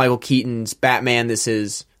is not Michael Keaton's Batman. This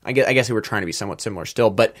is, I guess we were trying to be somewhat similar still,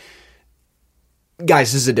 but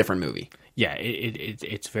guys, this is a different movie. Yeah,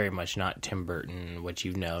 it's very much not Tim Burton, what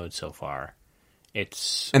you've known so far.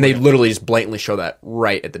 And they literally just blatantly show that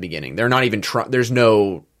right at the beginning. They're not even there's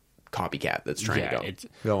no copycat that's trying to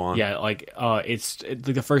go on. Yeah, like it's like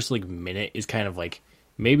the first like minute is kind of like,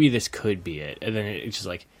 maybe this could be it, and then it's just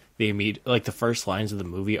like the first lines of the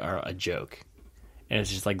movie are a joke. And it's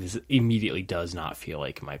just like, this immediately does not feel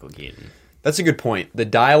like Michael Keaton. That's a good point. The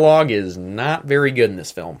dialogue is not very good in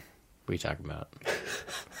this film. What are you talking about?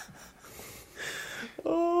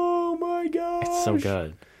 Oh my gosh. It's so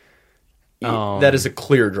good. That is a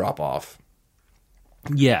clear drop off.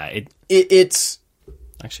 Yeah. It's...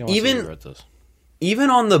 Actually, I want to see who wrote this. Even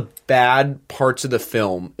on the bad parts of the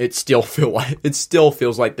film, it still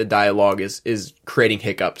feels like the dialogue is creating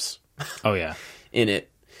hiccups. Oh, yeah. In it.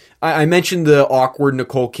 I mentioned the awkward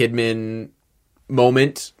Nicole Kidman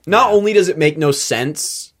moment. Not only does it make no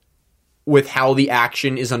sense with how the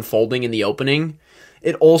action is unfolding in the opening,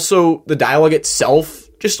 it also, the dialogue itself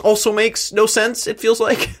just also makes no sense, it feels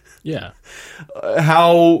like. Yeah.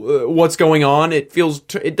 What's going on, it's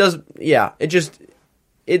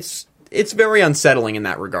very unsettling in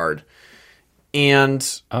that regard.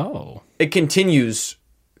 And it continues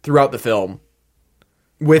throughout the film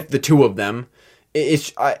with the two of them.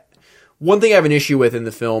 One thing I have an issue with in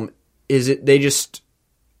the film is the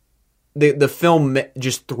film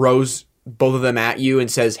just throws both of them at you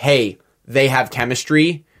and says, hey, they have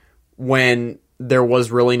chemistry, when there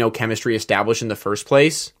was really no chemistry established in the first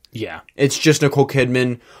place. Yeah. It's just Nicole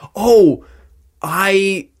Kidman. Oh,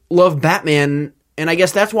 I love Batman, and I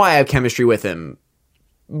guess that's why I have chemistry with him.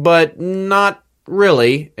 But not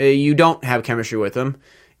really. You don't have chemistry with him.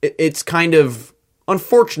 It's kind of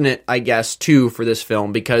unfortunate, I guess, too, for this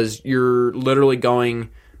film, because you're literally going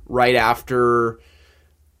right after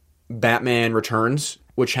Batman Returns,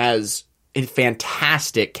 which has a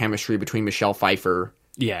fantastic chemistry between Michelle Pfeiffer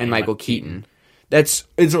and Michael Keaton. It's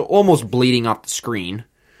almost bleeding off the screen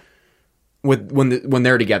when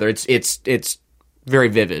they're together. It's very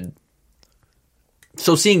vivid.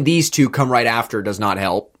 So seeing these two come right after does not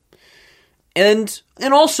help. And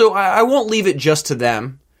also, I won't leave it just to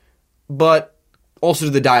them, but also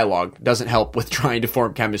to the dialogue doesn't help with trying to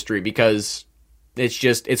form chemistry, because it's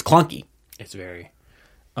clunky. It's very...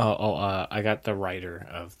 I got the writer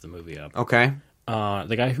of the movie up. Okay.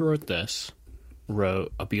 The guy who wrote this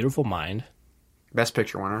wrote A Beautiful Mind. Best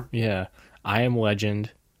Picture winner. Yeah. I Am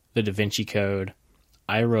Legend, The Da Vinci Code,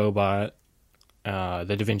 I, Robot,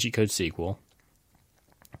 the Da Vinci Code sequel,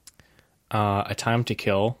 A Time to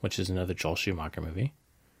Kill, which is another Joel Schumacher movie,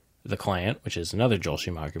 The Client, which is another Joel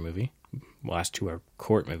Schumacher movie. The last two are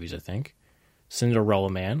court movies, I think. Cinderella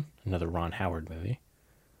Man, another Ron Howard movie.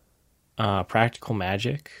 Practical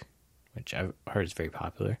Magic, which I've heard is very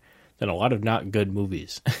popular. Then a lot of not good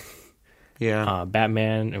movies. Yeah.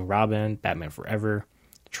 Batman and Robin, Batman Forever,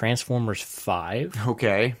 Transformers 5.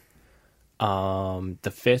 Okay.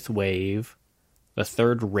 The Fifth Wave, the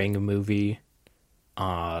Third Ring movie,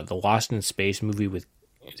 the Lost in Space movie with,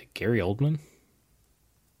 is it Gary Oldman?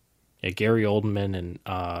 Yeah, Gary Oldman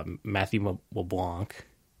and Matthew LeBlanc.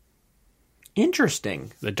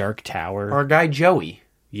 Interesting. The Dark Tower. Our guy Joey.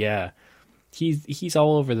 Yeah. He's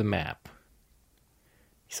all over the map.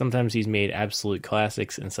 Sometimes he's made absolute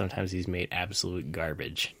classics, and sometimes he's made absolute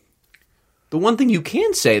garbage. The one thing you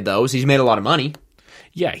can say, though, is he's made a lot of money.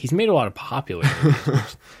 Yeah, he's made a lot of popular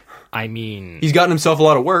movies. I mean... He's gotten himself a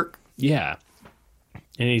lot of work. Yeah.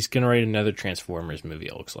 And he's going to write another Transformers movie,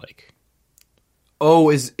 it looks like. Oh,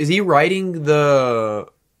 is he writing the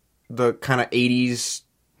kind of 80s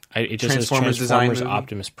it just Transformers says design Transformers movie?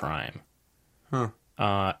 Optimus Prime. Huh.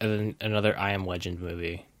 And then another I Am Legend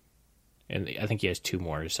movie. And I think he has two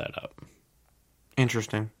more set up.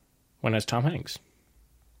 Interesting. One has Tom Hanks.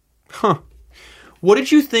 Huh. What did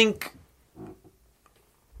you think...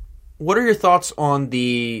 What are your thoughts on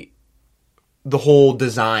the whole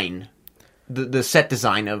design, the set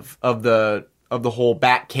design of the whole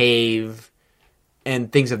Batcave and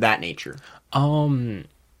things of that nature? Yeah,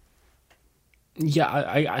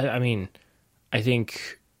 I mean, I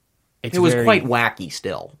think it was quite wacky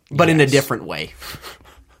still, but in a different way.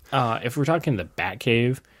 If we're talking the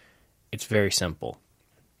Batcave, it's very simple.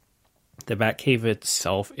 The Batcave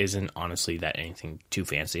itself isn't honestly that anything too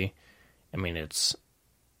fancy. I mean, it's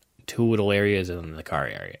two little areas and then the car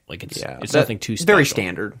area. Like it's nothing too special. Very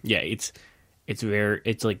standard. Yeah, it's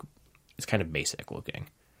kind of basic looking.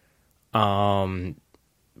 But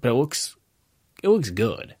it looks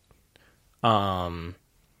good. But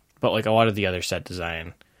like a lot of the other set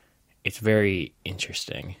design, it's very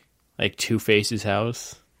interesting. Like Two-Face's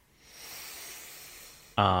house.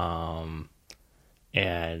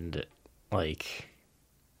 And like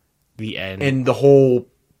the end, and the whole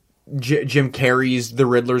Jim Carrey's the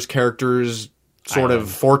Riddler's character's sort of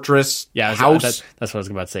fortress house. That's what I was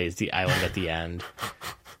about to say. Is the island at the end,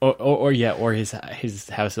 or his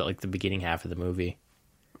house at like the beginning half of the movie.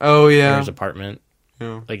 Oh yeah, or his apartment.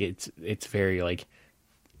 Yeah. Like it's very like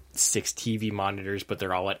 6 TV monitors, but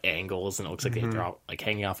they're all at angles, and it looks like they're all like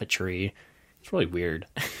hanging off a tree. It's really weird.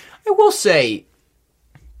 I will say.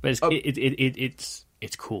 But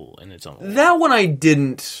it's cool in its own way. That one I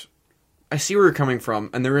didn't... I see where you're coming from,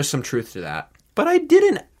 and there is some truth to that. But I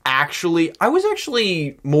didn't actually... I was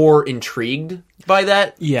actually more intrigued by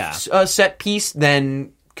that set piece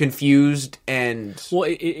than confused and... Well,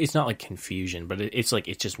 it's not like confusion, but it's like,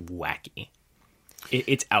 it's just wacky.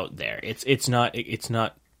 It's out there. It's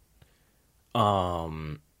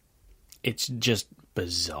just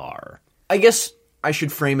bizarre. I guess I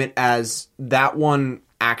should frame it as that one...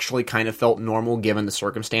 actually kind of felt normal given the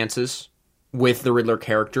circumstances with the Riddler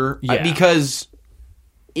character. Because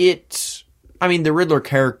the Riddler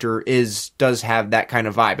character does have that kind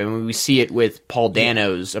of vibe. I mean, we see it with Paul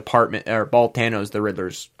Dano's apartment, or Paul Dano's the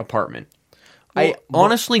Riddler's apartment. I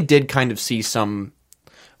honestly did kind of see some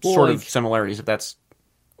sort of like- similarities. If that's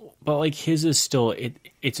But like his is still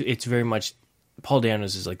it's very much Paul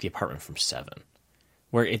Dano's is like the apartment from Seven,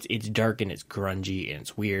 where it's dark and it's grungy and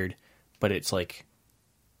it's weird, but it's like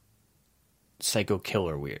psycho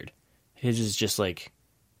killer weird. His is just like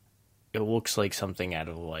it looks like something out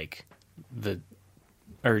of like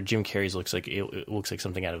Jim Carrey's looks like it looks like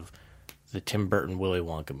something out of the Tim Burton Willy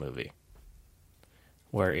Wonka movie,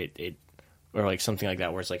 where it or like something like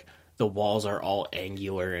that, where it's like the walls are all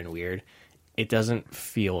angular and weird. It doesn't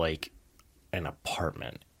feel like an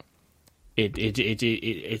apartment.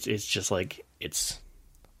 It's just like it's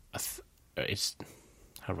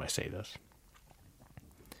how do I say this?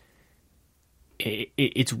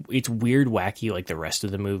 It's weird, wacky like the rest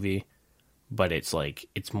of the movie, but it's like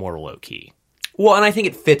it's more low key. well, and I think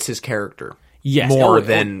it fits his character. Yes, more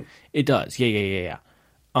than it does. Yeah.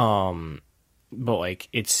 But like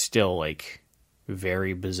it's still like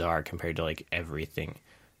very bizarre compared to like everything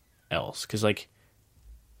else. Because like,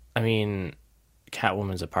 I mean,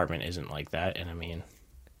 Catwoman's apartment isn't like that, and I mean,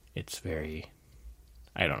 it's very,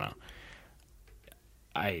 I don't know.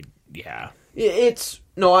 It's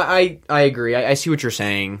no, I agree. I see what you're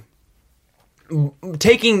saying.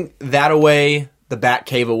 Taking that away, the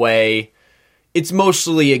Batcave away, it's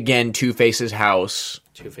mostly again Two-Face's house.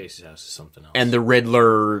 Two-Face's house is something else. And the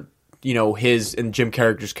Riddler, his and Jim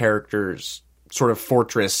Carrey's character's sort of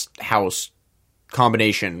fortress house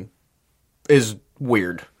combination is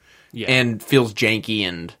weird. Yeah. And feels janky,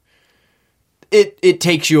 and it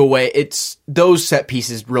takes you away. It's those set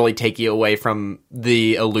pieces really take you away from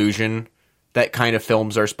the illusion that kind of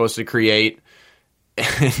films are supposed to create.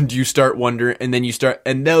 And you start wondering, and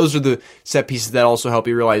those are the set pieces that also help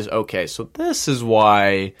you realize, okay, so this is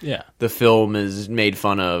why the film is made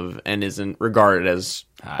fun of and isn't regarded as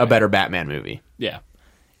a better Batman movie. Yeah.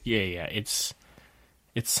 It's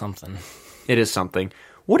something. It is something.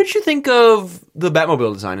 What did you think of the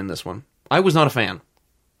Batmobile design in this one? I was not a fan.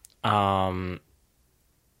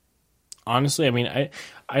 Honestly, I mean,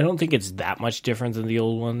 I don't think it's that much different than the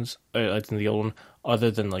old ones. Than the old one, other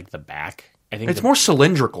than like the back. I think it's more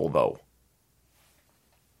cylindrical, though.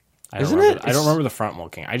 Isn't it? I don't remember the front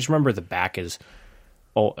looking. I just remember the back is.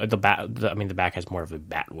 Oh, the back has more of a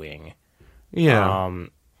bat wing. Yeah.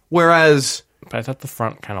 Whereas, but I thought the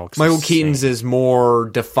front kind of looks. Michael Keaton's is more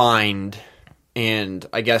defined, and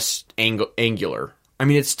I guess angular. I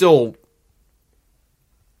mean, it's still.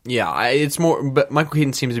 Yeah, it's more, but Michael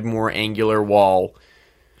Keaton seems to be more angular, more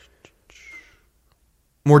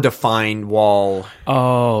defined wall.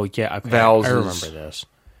 Oh yeah, okay. Valves. I remember this.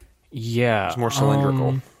 Yeah, it's more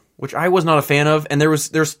cylindrical, which I was not a fan of. And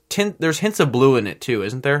there's hints of blue in it too,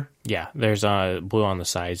 isn't there? Yeah, there's blue on the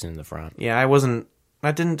sides and the front. Yeah,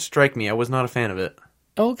 that didn't strike me. I was not a fan of it.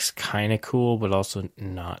 It looks kind of cool, but also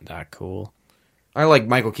not that cool. I like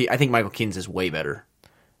Michael Keaton. I think Michael Keaton's is way better.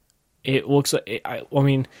 It looks like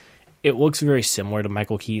it looks very similar to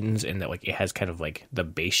Michael Keaton's in that like it has kind of like the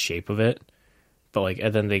base shape of it, but like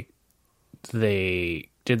and then they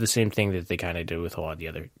did the same thing that they kind of did with a lot of the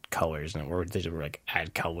other colors, and where they were like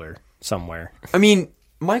add color somewhere. I mean,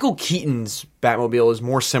 Michael Keaton's Batmobile is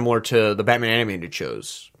more similar to the Batman animated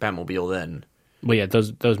show's Batmobile then. Well, yeah,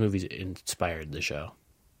 those movies inspired the show.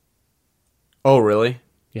 Oh, really?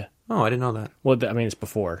 Yeah. Oh, I didn't know that. Well, I mean, it's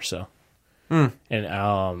before, so. And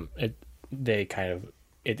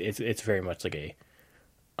it's very much like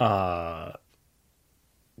a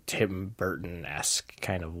Tim Burton-esque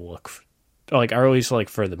kind of look, like, or at least like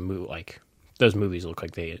for the movie, like those movies look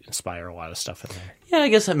like they inspire a lot of stuff in there. Yeah, I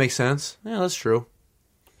guess that makes sense. Yeah, that's true.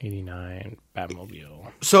 89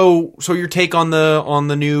 Batmobile. So your take on not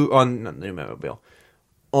the new Batmobile,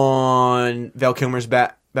 on Val Kilmer's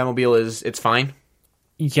Batmobile is it's fine?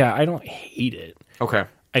 Yeah, I don't hate it. Okay.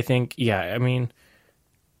 I think, I mean,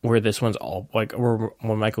 where this one's all, like, where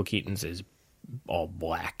Michael Keaton's is all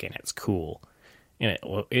black and it's cool. And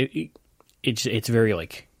it's very,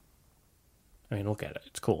 like, I mean, look at it.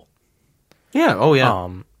 It's cool. Yeah, oh yeah.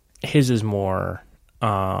 His is more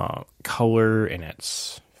color and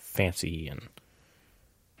it's fancy and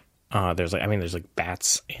there's like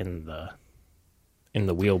bats in the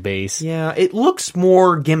wheelbase. Yeah, it looks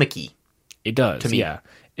more gimmicky. It does, to me. Yeah.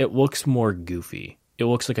 It looks more goofy. It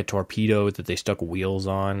looks like a torpedo that they stuck wheels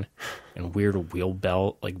on, and weird wheel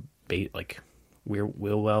belt, like weird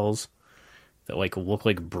wheel wells that like look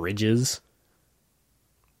like bridges.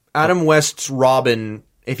 Adam West's Robin,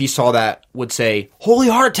 if he saw that, would say, "Holy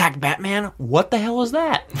heart attack, Batman! What the hell is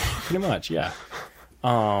that?" Pretty much, yeah.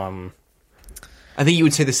 I think you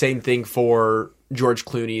would say the same thing for George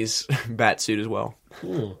Clooney's Batsuit as well.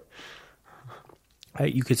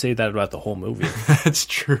 You could say that about the whole movie. That's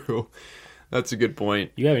true. That's a good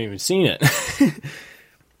point. You haven't even seen it.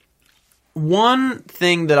 One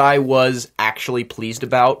thing that I was actually pleased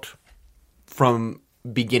about from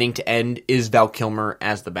beginning to end is Val Kilmer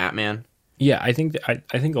as the Batman. Yeah, I think I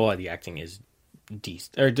think a lot of the acting is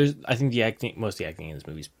decent. Or I think most of the acting in this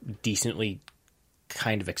movie is decently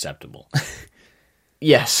kind of acceptable.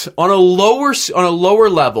 Yes, on a lower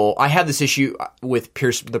level, I had this issue with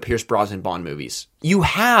the Pierce Brosnan Bond movies. You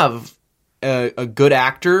have a good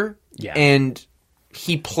actor, and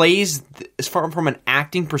he plays, as far from an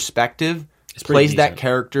acting perspective, plays that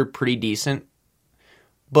character pretty decent.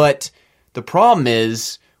 But the problem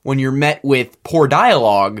is when you're met with poor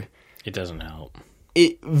dialogue, it doesn't help.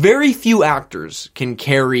 Very few actors can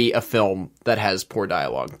carry a film that has poor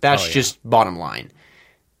dialogue. That's just bottom line.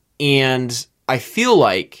 And I feel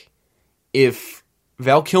like if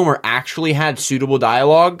Val Kilmer actually had suitable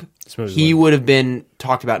dialogue, he would have been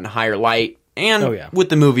talked about in a higher light and with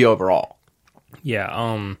the movie overall.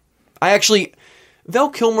 Yeah. Val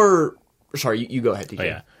Kilmer... Sorry, you go ahead, TJ. Oh,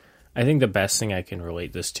 yeah. I think the best thing I can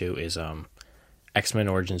relate this to is X-Men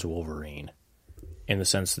Origins Wolverine. In the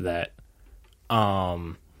sense that,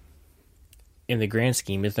 in the grand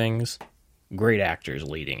scheme of things, great actors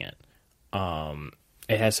leading it.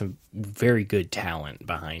 It has some very good talent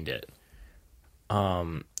behind it.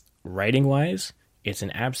 Writing-wise, it's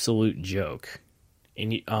an absolute joke.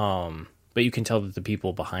 And but you can tell that the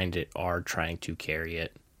people behind it are trying to carry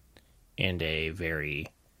it in a very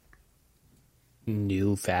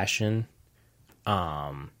new fashion.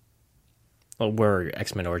 Where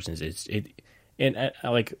X-Men Origins is and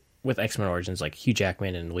like with X-Men Origins, like Hugh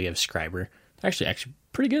Jackman and Liev Schreiber, they're actually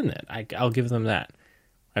pretty good in it. I'll give them that.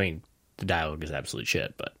 I mean, the dialogue is absolute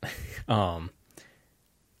shit, but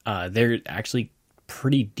they're actually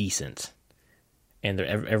pretty decent, and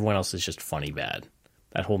everyone else is just funny bad.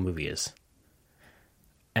 That whole movie is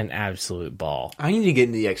an absolute ball. I need to get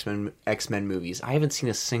into the X-Men movies. I haven't seen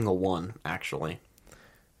a single one, actually.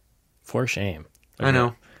 For shame. I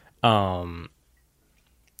know.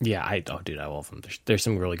 Yeah, I love them. There's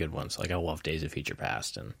some really good ones. Like, I love Days of Future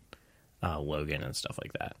Past and Logan and stuff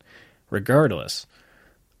like that. Regardless,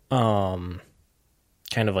 kind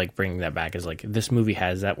of like bringing that back is like, this movie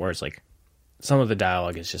has that where it's like, some of the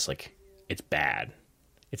dialogue is just like, it's bad.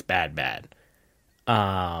 It's bad.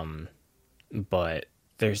 But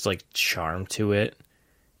there's like charm to it.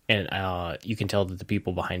 And you can tell that the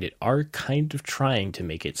people behind it are kind of trying to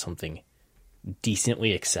make it something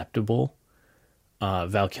decently acceptable.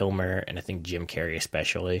 Val Kilmer and I think Jim Carrey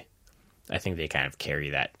especially. I think they kind of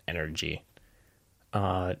carry that energy.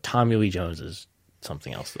 Tommy Lee Jones is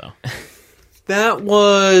something else, though. That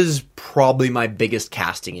was probably my biggest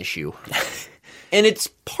casting issue. And it's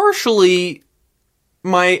partially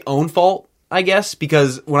my own fault, I guess,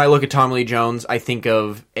 because when I look at Tommy Lee Jones, I think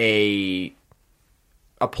of a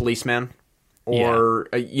policeman or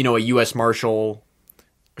a U.S. Marshal,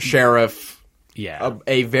 sheriff,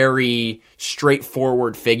 a very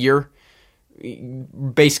straightforward figure.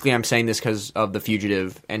 Basically, I'm saying this because of The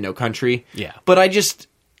Fugitive and No Country. Yeah. But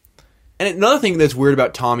and another thing that's weird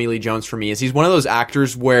about Tommy Lee Jones for me is he's one of those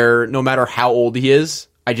actors where no matter how old he is,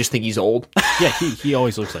 I just think he's old. Yeah, he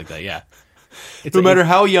always looks like that, yeah. No matter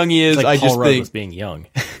how young he is, like I Paul just Rudd think... was being young.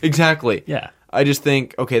 Exactly. Yeah. I just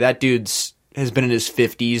think, okay, that dude's has been in his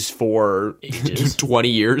 50s for 20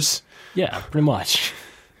 years. Yeah, pretty much.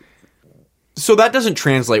 So that doesn't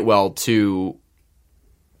translate well to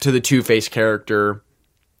the Two-Face character.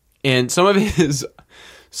 And some of his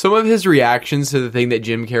reactions to the thing that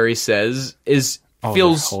Jim Carrey says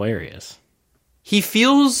feels hilarious. He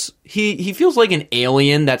feels like an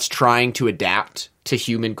alien that's trying to adapt to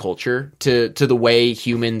human culture, to the way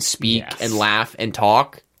humans speak and laugh and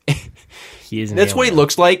talk. That's what he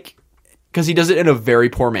looks like, because he does it in a very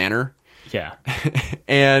poor manner. Yeah.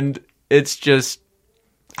 And it's just,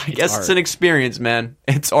 I guess it's an experience, man.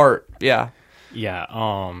 It's art. Yeah.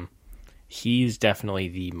 Yeah. He's definitely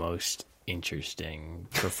the most interesting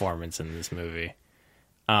performance in this movie.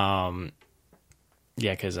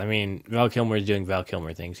 Yeah, because I mean, Val Kilmer is doing Val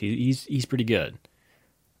Kilmer things. He's pretty good.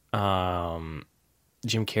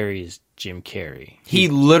 Jim Carrey is Jim Carrey. He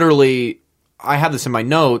literally, I have this in my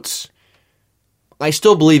notes. I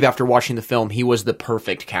still believe after watching the film, he was the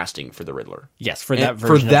perfect casting for the Riddler. Yes, for that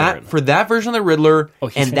version of the Riddler. For that version of the Riddler,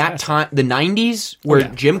 and fantastic. that time, the 90s, where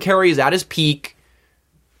Jim Carrey is at his peak,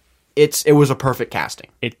 it was a perfect casting.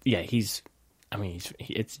 It's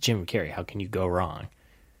Jim Carrey. How can you go wrong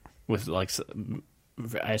with, like,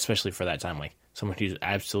 especially for that time, like someone who's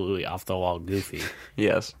absolutely off the wall goofy?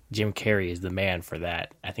 Yes, Jim Carrey is the man for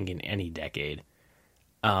that. I think in any decade.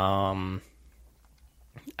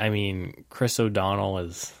 I mean, Chris O'Donnell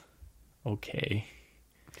is okay.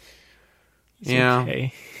 He's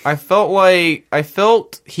okay. I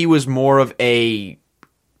felt he was more of a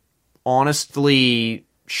honestly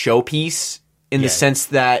showpiece in the sense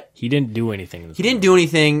that he didn't do anything. He didn't do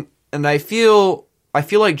anything, and I feel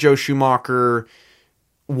like Joe Schumacher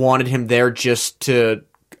wanted him there just to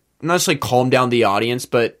not necessarily calm down the audience,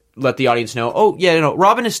 but let the audience know, oh yeah,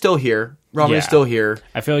 Robin is still here. Robin is still here.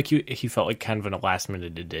 I feel like he felt like kind of a last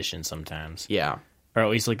minute addition sometimes. Yeah, or at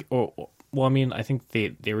least like, well, I mean, I think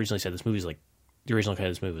they originally said this movie's like the original cut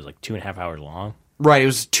of this movie was like 2.5 hours long. Right, it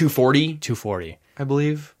was 240. 240, I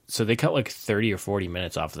believe. So they cut like 30 or 40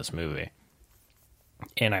 minutes off this movie,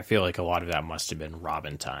 and I feel like a lot of that must have been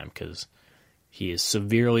Robin time because he is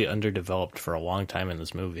severely underdeveloped for a long time in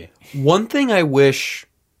this movie. One thing I wish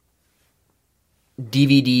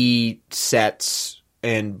DVD sets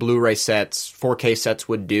and Blu-ray sets, 4K sets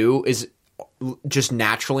would do is just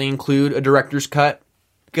naturally include a director's cut,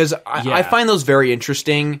 because I find those very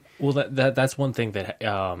interesting. Well, that's one thing that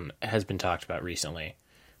has been talked about recently,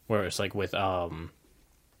 where it's like with the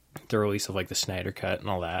release of like the Snyder Cut and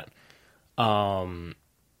all that.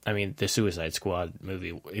 I mean, the Suicide Squad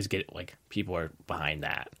movie is people are behind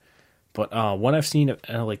that, but one I've seen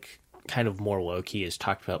like kind of more low key is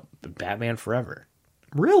talked about Batman Forever.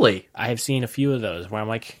 Really? I have seen a few of those where I'm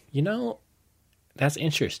like, that's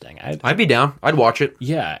interesting. I'd be down. I'd watch it.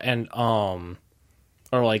 Yeah, and or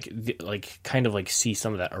kind of like see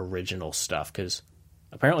some of that original stuff, because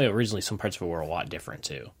apparently originally some parts of it were a lot different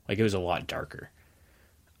too. Like it was a lot darker.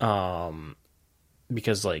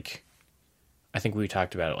 Because like I think we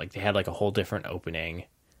talked about it. Like they had like a whole different opening,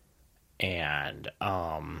 and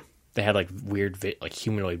they had like weird like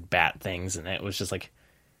humanoid bat things, and it was just like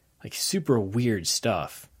super weird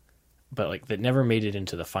stuff, but like that never made it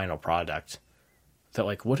into the final product. That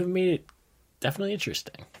like would have made it definitely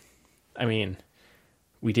interesting. I mean,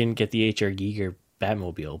 we didn't get the H.R. Giger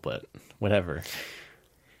Batmobile, but whatever.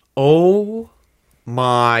 Oh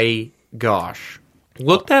my gosh.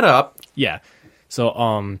 Look that up. Yeah.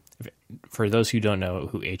 So, for those who don't know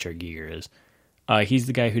who H.R. Giger is, he's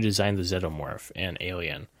the guy who designed the Xenomorph and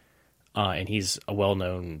Alien. And he's a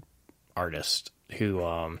well-known artist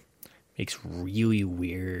who makes really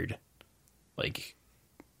weird, like,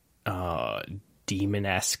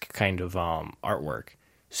 demon-esque kind of artwork.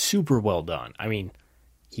 Super well done. I mean,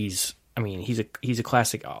 he's a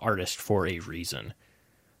classic artist for a reason.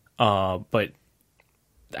 But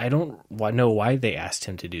I don't know why they asked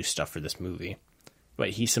him to do stuff for this movie.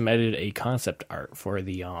 But he submitted a concept art for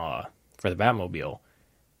the Batmobile,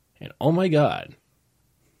 and oh my god,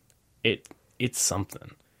 it's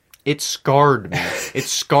something. It scarred me. It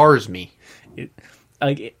scars me.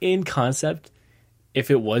 Like in concept, if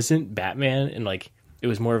it wasn't Batman and like it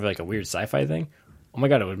was more of like a weird sci-fi thing, oh my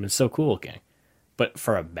god, it would have been so cool looking. But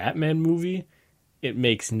for a Batman movie, it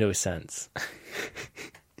makes no sense.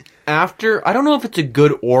 After, I don't know if it's a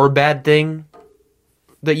good or bad thing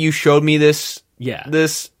that you showed me this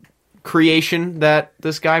creation that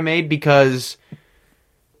this guy made, because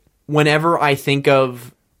whenever I think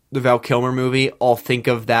of the Val Kilmer movie, I'll think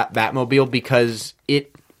of that Batmobile, because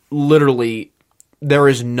it literally, there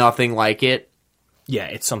is nothing like it. Yeah,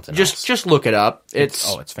 it's something else. Just look it up.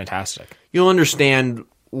 It's fantastic. You'll understand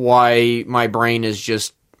why my brain is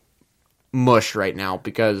just mush right now,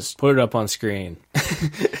 because... Put it up on screen.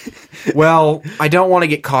 Well, I don't want to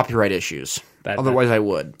get copyright issues. Otherwise I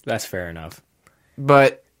would. That's fair enough.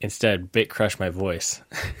 But... Instead, Bit crush my voice.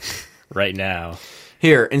 Right now.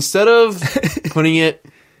 Here, instead of putting it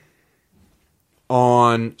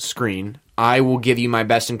on screen, I will give you my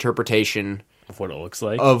best interpretation... Of what it looks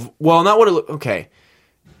like? Not what it okay.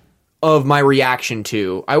 Of my reaction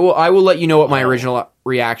to... I will let you know what my original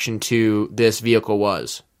reaction to this vehicle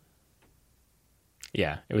was.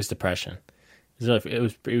 Yeah, it was depression.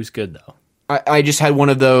 It was good though. I just had one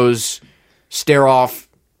of those stare off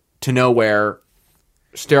to nowhere,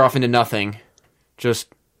 stare off into nothing. Just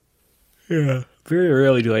very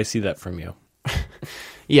rarely do I see that from you.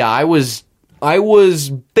 Yeah, I was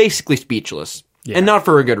basically speechless, and not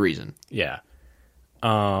for a good reason. Yeah.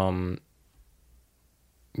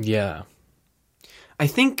 Yeah. I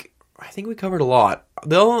think we covered a lot.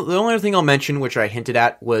 The only other thing I'll mention, which I hinted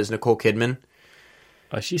at, was Nicole Kidman.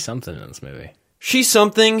 Oh, she's something in this movie. She's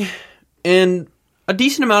something, and a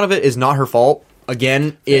decent amount of it is not her fault.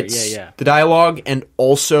 Again, it's the dialogue and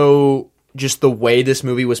also just the way this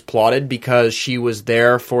movie was plotted, because she was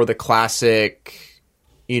there for the classic,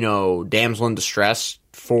 damsel in distress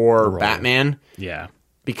for Batman. Yeah.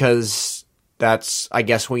 Because that's, I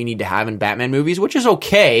guess, what you need to have in Batman movies, which is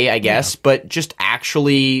okay, I guess, but just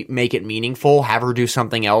actually make it meaningful. Have her do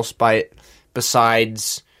something else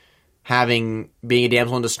besides being a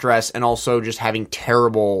damsel in distress, and also just having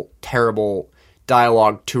terrible, terrible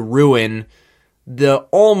dialogue to ruin the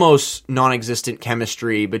almost non-existent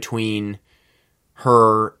chemistry between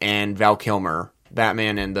her and Val Kilmer,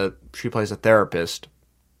 Batman, and she plays a therapist.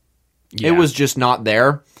 Yeah. It was just not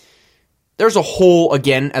there. There's a whole,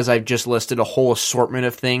 again, as I've just listed, a whole assortment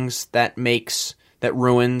of things that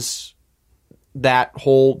ruins that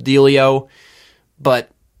whole dealio. But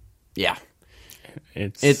yeah,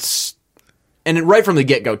 it's and right from the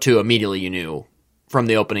get-go too. Immediately, you knew from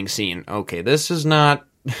the opening scene, okay, this is not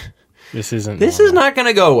going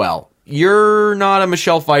to go well. You're not a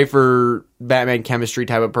Michelle Pfeiffer Batman chemistry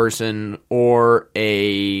type of person, or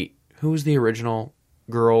who was the original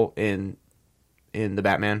girl in the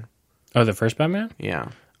Batman? Oh, the first Batman? Yeah.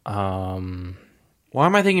 Why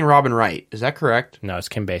am I thinking Robin Wright? Is that correct? No, it's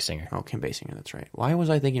Kim Basinger. Oh, Kim Basinger, that's right. Why was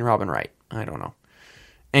I thinking Robin Wright? I don't know.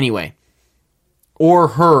 Anyway. Or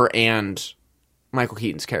her and Michael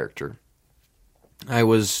Keaton's character. I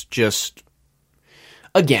was just...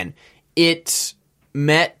 Again, it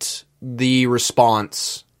met the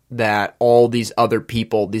response that all these other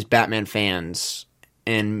people, these Batman fans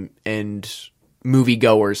and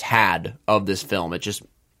moviegoers had of this film.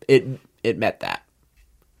 It met that.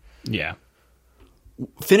 Yeah.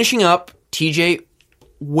 Finishing up, TJ,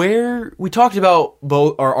 where we talked about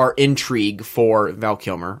both our intrigue for Val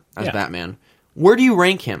Kilmer as Batman. Where do you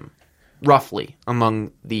rank him roughly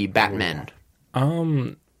among the Batmen?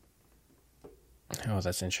 Oh,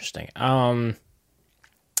 that's interesting. I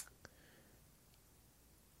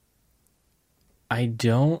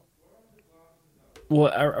don't.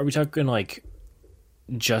 Well, are we talking like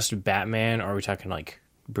just Batman, or are we talking like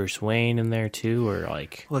Bruce Wayne in there too, or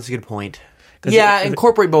like? Well, that's a good point. Yeah,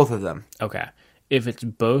 incorporate both of them. Okay, if it's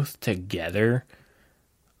both together,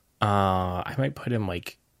 I might put him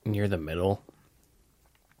like near the middle,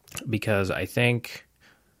 because I think,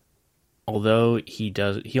 although he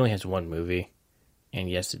only has one movie, and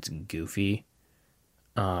yes, it's goofy.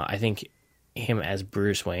 I think him as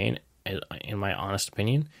Bruce Wayne, in my honest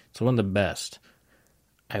opinion, it's one of the best.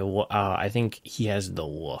 I think he has the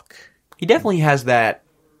look. He definitely has that.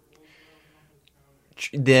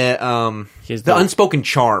 The unspoken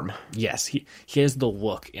charm. Yes, he has the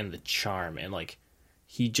look and the charm, and like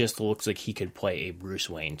he just looks like he could play a Bruce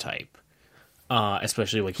Wayne type.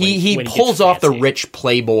 Especially like when he pulls off the rich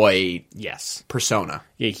playboy persona.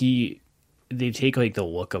 Yeah, they take like the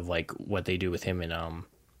look of like what they do with him in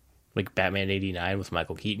like Batman '89 with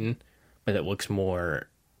Michael Keaton, but it looks more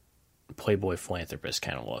playboy philanthropist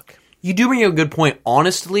kind of look. You do bring a good point.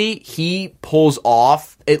 Honestly, he pulls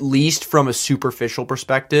off, at least from a superficial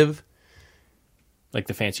perspective, like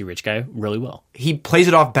the fancy rich guy, really well. He plays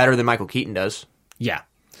it off better than Michael Keaton does. Yeah.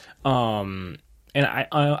 And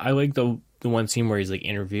I like the one scene where he's like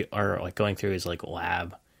going through his like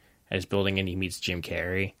lab at his building, and he meets Jim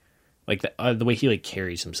Carrey. Like the way he like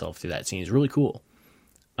carries himself through that scene is really cool.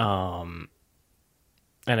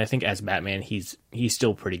 And I think as Batman, he's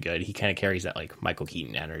still pretty good. He kind of carries that like Michael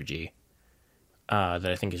Keaton energy that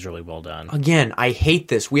I think is really well done. Again, I hate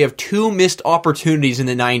this. We have two missed opportunities in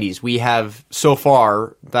the 90s. We have, so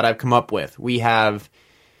far, that I've come up with. We have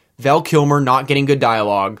Val Kilmer not getting good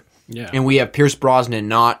dialogue. Yeah. And we have Pierce Brosnan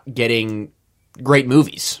not getting great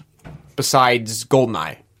movies. Besides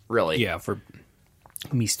GoldenEye, really. Yeah, for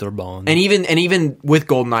Mr. Bond. And even with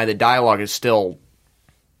GoldenEye, the dialogue is still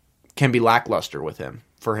can be lackluster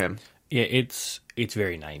for him. Yeah, it's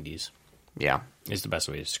very 90s. Yeah. Is the best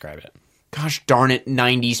way to describe it. Gosh darn it,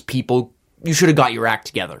 90s people. You should have got your act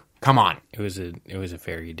together. Come on. It was a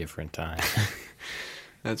very different time.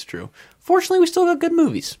 That's true. Fortunately, we still got good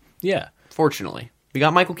movies. Yeah. Fortunately. We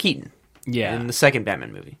got Michael Keaton. Yeah. In the second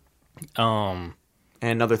Batman movie.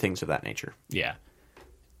 And other things of that nature. Yeah.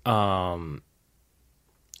 Though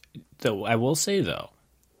I will say, though,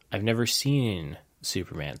 I've never seen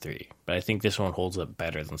Superman 3, but I think this one holds up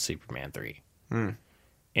better than Superman 3. And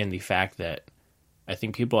the fact that I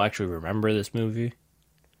think people actually remember this movie,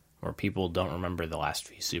 or people don't remember the last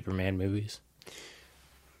few Superman movies.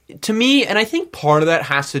 To me, and I think part of that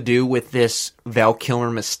has to do with this Val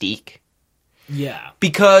Kilmer mystique. Yeah.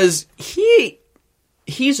 Because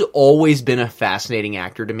he's always been a fascinating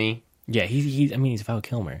actor to me. Yeah, he's Val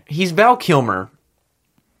Kilmer. He's Val Kilmer.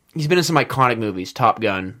 He's been in some iconic movies, Top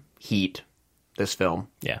Gun, Heat, this film.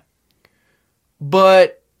 Yeah.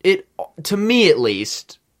 But to me at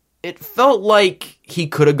least, it felt like he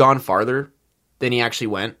could have gone farther than he actually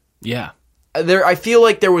went. Yeah. I feel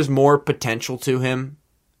like there was more potential to him,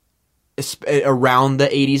 around the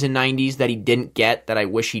 80s and 90s that he didn't get that I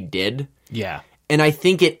wish he did. Yeah. And I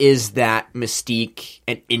think it is that mystique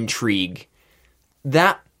and intrigue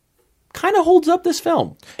that kind of holds up this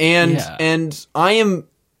film. And I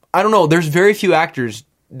don't know, there's very few actors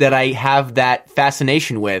that I have that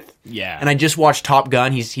fascination with. Yeah. And I just watched Top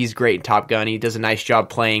Gun. He's great in Top Gun. He does a nice job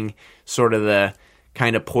playing sort of the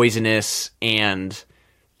kind of poisonous and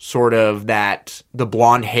sort of the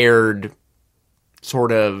blonde-haired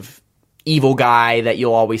sort of evil guy that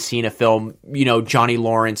you'll always see in a film. You know, Johnny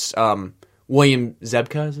Lawrence, William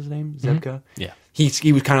Zebka is his name? Zebka? Yeah.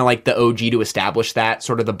 He was kind of like the OG to establish that,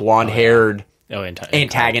 sort of the blonde-haired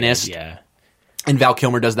antagonist. Yeah. And Val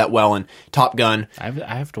Kilmer does that well in Top Gun. I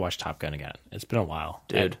have to watch Top Gun again. It's been a while.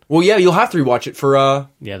 Dude. Well, yeah, you'll have to rewatch it for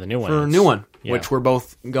the new one. For a new one, yeah. which we're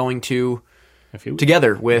both going to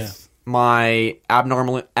together with my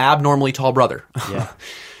abnormally tall brother. Yeah.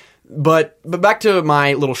 But back to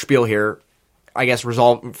my little spiel here. I guess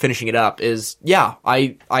finishing it up is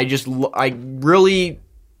I really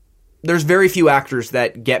there's very few actors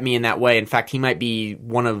that get me in that way. In fact, he might be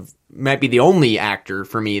the only actor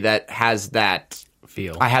for me that has that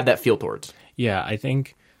feel. I have that feel towards. Yeah, I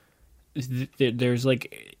think there's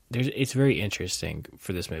it's very interesting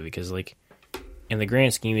for this movie because like in the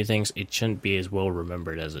grand scheme of things, it shouldn't be as well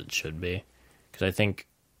remembered as it should be. Because I think,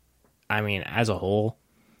 I mean, as a whole,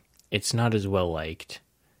 it's not as well liked.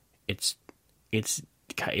 It's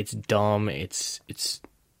dumb. It's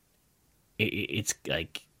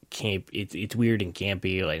like camp. It's weird and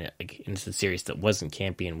campy. Like it's a series that wasn't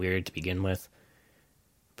campy and weird to begin with.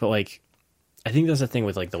 But like, I think that's the thing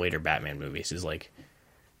with like the later Batman movies is like,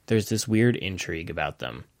 there's this weird intrigue about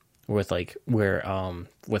them. With like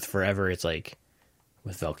with Forever, it's like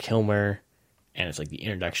with Val Kilmer, and it's like the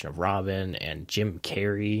introduction of Robin and Jim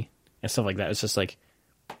Carrey and stuff like that. It's just like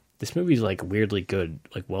this movie's like weirdly good,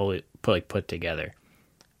 like well put together.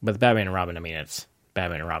 But the Batman and Robin, I mean, it's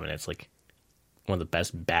Batman and Robin. It's like one of the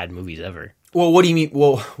best bad movies ever. Well, what do you mean?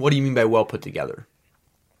 Well, what do you mean by well put together?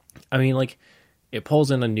 I mean, like it pulls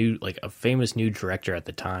in a famous new director at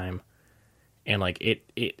the time, and like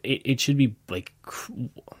it should be like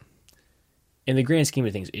in the grand scheme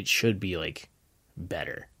of things, it should be like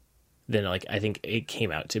better than like I think it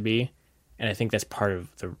came out to be, and I think that's part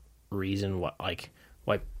of the reason why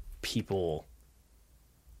people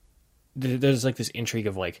there's like this intrigue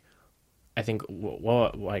of like I think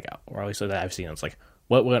or at least that I've seen it's like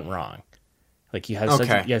what went wrong. Like you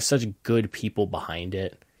have such good people behind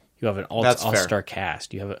it. You have an all-star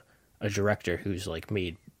cast. You have a director who's like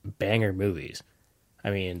made banger movies.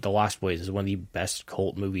 I mean, The Lost Boys is one of the best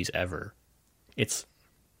cult movies ever. It's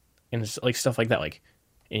like stuff like that. Like,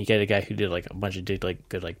 and you get a guy who did like a bunch of good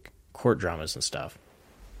like court dramas and stuff.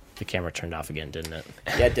 The camera turned off again, didn't it?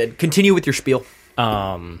 Yeah, it did. Continue with your spiel.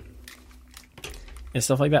 And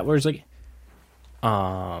stuff like that. Where it's like,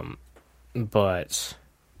 but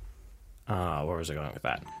where was I going with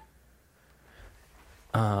that?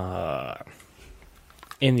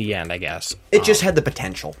 In the end, I guess it just had the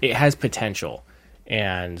potential. It has potential,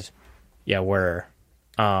 and yeah, where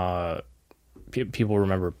people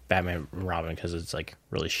remember Batman and Robin because it's like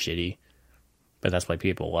really shitty, but that's why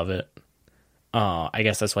people love it. I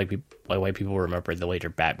guess that's why people remember the later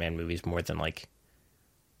Batman movies more than like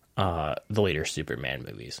the later Superman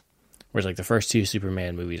movies. Whereas like the first two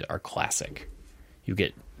Superman movies are classic. You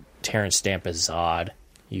get Terrence Stamp as Zod.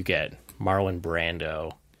 You get Marlon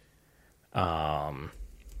Brando,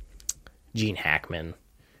 Gene Hackman,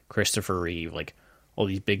 Christopher Reeve, like all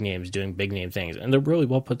these big names doing big name things, and they're really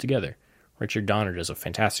well put together. Richard Donner does a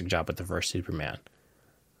fantastic job with the first Superman.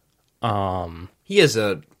 He is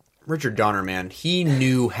a Richard Donner, man. He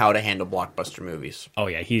knew how to handle blockbuster movies. Oh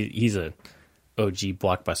yeah, he's a OG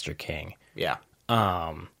blockbuster king. Yeah.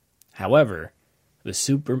 However,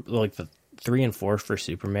 the 3 and 4 for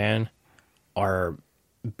Superman are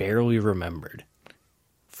barely remembered.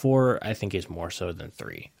 4, I think, is more so than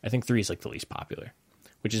 3. I think 3 is like the least popular,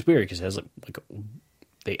 which is weird because it has like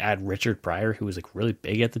they add Richard Pryor, who was like really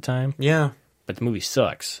big at the time. Yeah, but the movie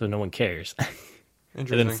sucks, so no one cares. And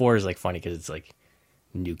then 4 is like funny because it's like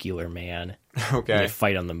Nuclear Man. Okay, and they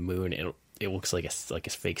fight on the moon. It looks like a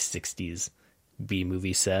fake '60s B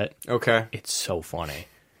movie set. Okay, it's so funny.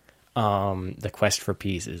 The Quest for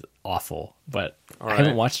Peace is awful, but I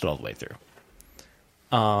haven't watched it all the way through.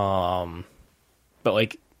 But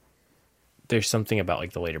like, there's something about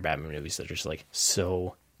like the later Batman movies that are just like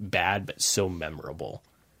so bad but so memorable.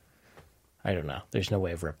 I don't know. There's no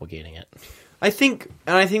way of replicating it. I think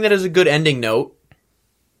that is a good ending note.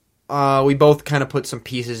 We both kind of put some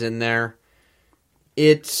pieces in there.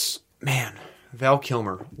 It's, man, Val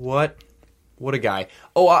Kilmer. What What a guy.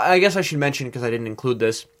 Oh, I guess I should mention, because I didn't include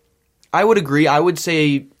this. I would agree. I would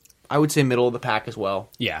say middle of the pack as well.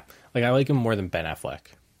 Yeah. Like, I like him more than Ben Affleck.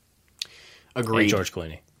 Agreed. And George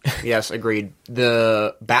Clooney. Yes, agreed.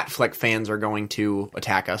 The Batfleck fans are going to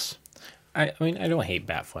attack us. I mean, I don't hate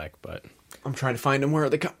Batfleck, but... I'm trying to find them where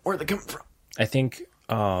they come from. I think,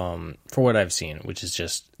 for what I've seen, which is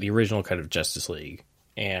just the original cut of Justice League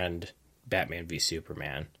and Batman v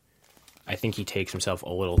Superman, I think he takes himself a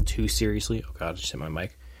little too seriously. Oh god, I just hit my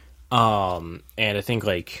mic. And I think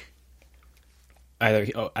I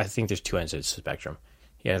think there's two ends of the spectrum.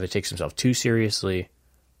 He either takes himself too seriously,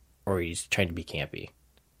 or he's trying to be campy.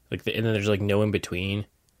 And then there's no in between,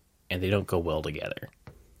 and they don't go well together.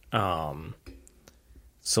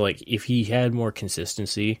 So if he had more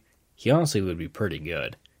consistency, he honestly would be pretty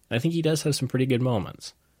good. And I think he does have some pretty good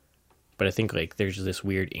moments. But I think there's this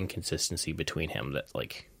weird inconsistency between him that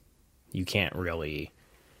you can't really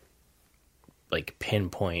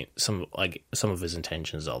pinpoint some of his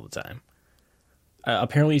intentions all the time.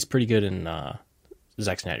 Apparently he's pretty good in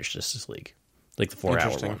Zack Snyder's Justice League, the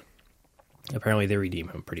 4-hour one. Apparently they redeem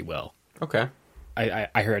him pretty well. Okay.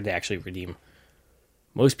 I heard they actually redeem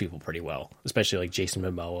most people pretty well, especially Jason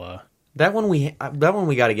Momoa. That one we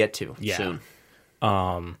got to get to soon.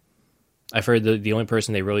 I've heard the only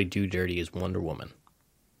person they really do dirty is Wonder Woman.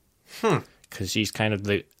 Because she's kind of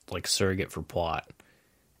the surrogate for plot,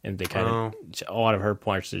 and they kind of a lot of her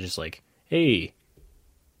points are just hey,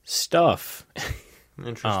 stuff.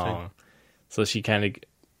 Interesting. So she's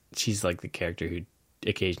the character who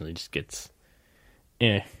occasionally just gets,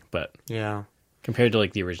 but yeah, compared to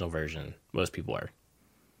the original version, most people are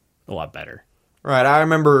a lot better. Right. I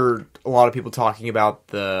remember a lot of people talking about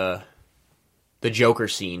the Joker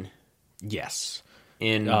scene. Yes.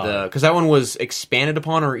 Because that one was expanded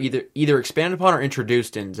upon, or either expanded upon or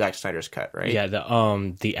introduced in Zack Snyder's cut, right? Yeah.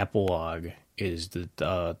 The epilogue is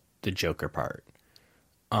the Joker part.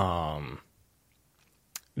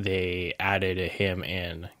 They added him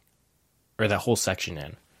in, or that whole section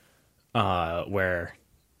in, where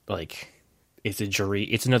it's a jury.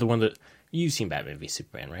 It's another one that you've seen Batman v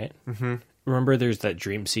Superman, right? Mm-hmm. Remember, there's that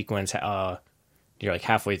dream sequence. You're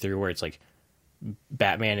halfway through where it's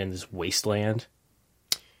Batman in this wasteland,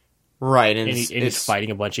 right? And he's fighting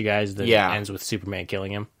a bunch of guys. That ends with Superman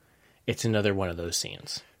killing him. It's another one of those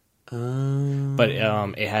scenes, but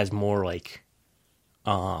it has more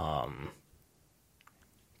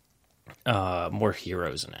more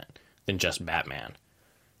heroes in it than just Batman,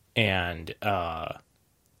 and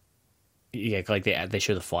they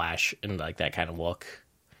show the Flash and that kind of look.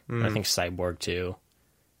 I think Cyborg too,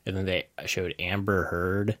 and then they showed Amber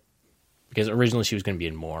Heard because originally she was going to be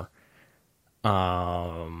in more, but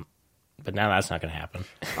now that's not going to happen.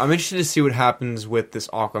 I'm interested to see what happens with this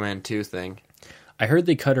Aquaman 2 thing. I heard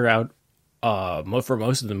they cut her out for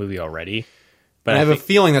most of the movie already, but I have a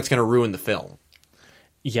feeling that's going to ruin the film.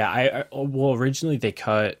 Yeah, originally they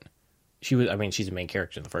cut. She's the main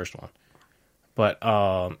character in the first one, but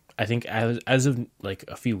I think as of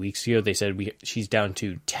a few weeks ago, they said she's down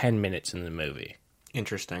to 10 minutes in the movie.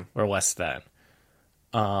 Interesting, or less than.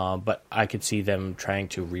 But I could see them trying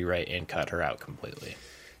to rewrite and cut her out completely.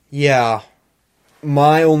 Yeah,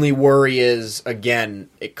 my only worry is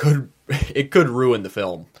again it could ruin the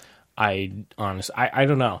film. I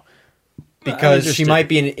don't know. Because she might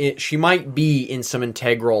be in some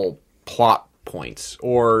integral plot points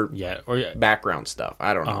or background stuff.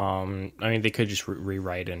 I don't know. They could just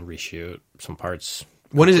rewrite and reshoot some parts.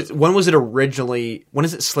 When is it? When was it originally? When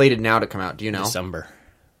is it slated now to come out? Do you know? December.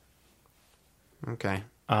 Okay.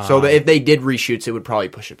 So if they did reshoots, it would probably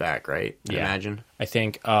push it back, right? I imagine. I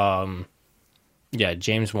think.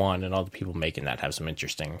 James Wan and all the people making that have some an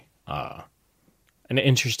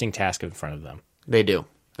interesting task in front of them. They do.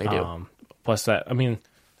 They do. Plus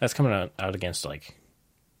that's coming out against I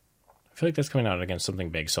feel like that's coming out against something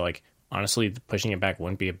big. So honestly, pushing it back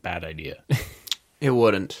wouldn't be a bad idea. It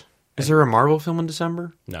wouldn't. Is there a Marvel film in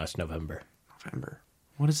December? No, it's November. November.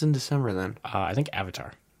 What is in December then? I think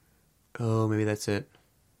Avatar. Oh, maybe that's it.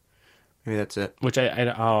 Which I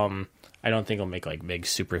don't think it'll make big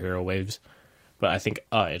superhero waves, but I think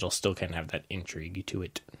it'll still kind of have that intrigue to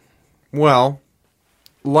it. Well,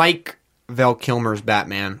 Val Kilmer's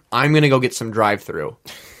Batman, I'm gonna go get some drive-through,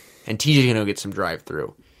 and TJ's gonna go get some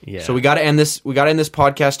drive-through. Yeah. So we got to end this. We got to end this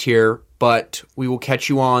podcast here, but we will catch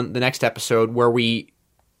you on the next episode where we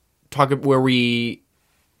talk. What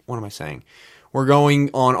am I saying? We're going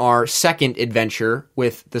on our second adventure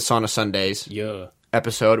with the Sauna Sundays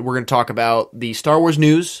episode. We're going to talk about the Star Wars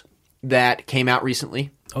news that came out recently.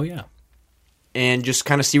 Oh yeah, and just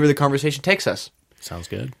kind of see where the conversation takes us. Sounds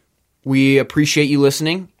good. We appreciate you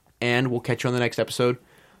listening. and we'll catch you on the next episode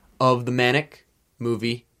of the Manic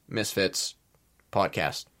Movie Misfits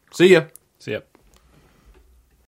podcast. See ya. See ya.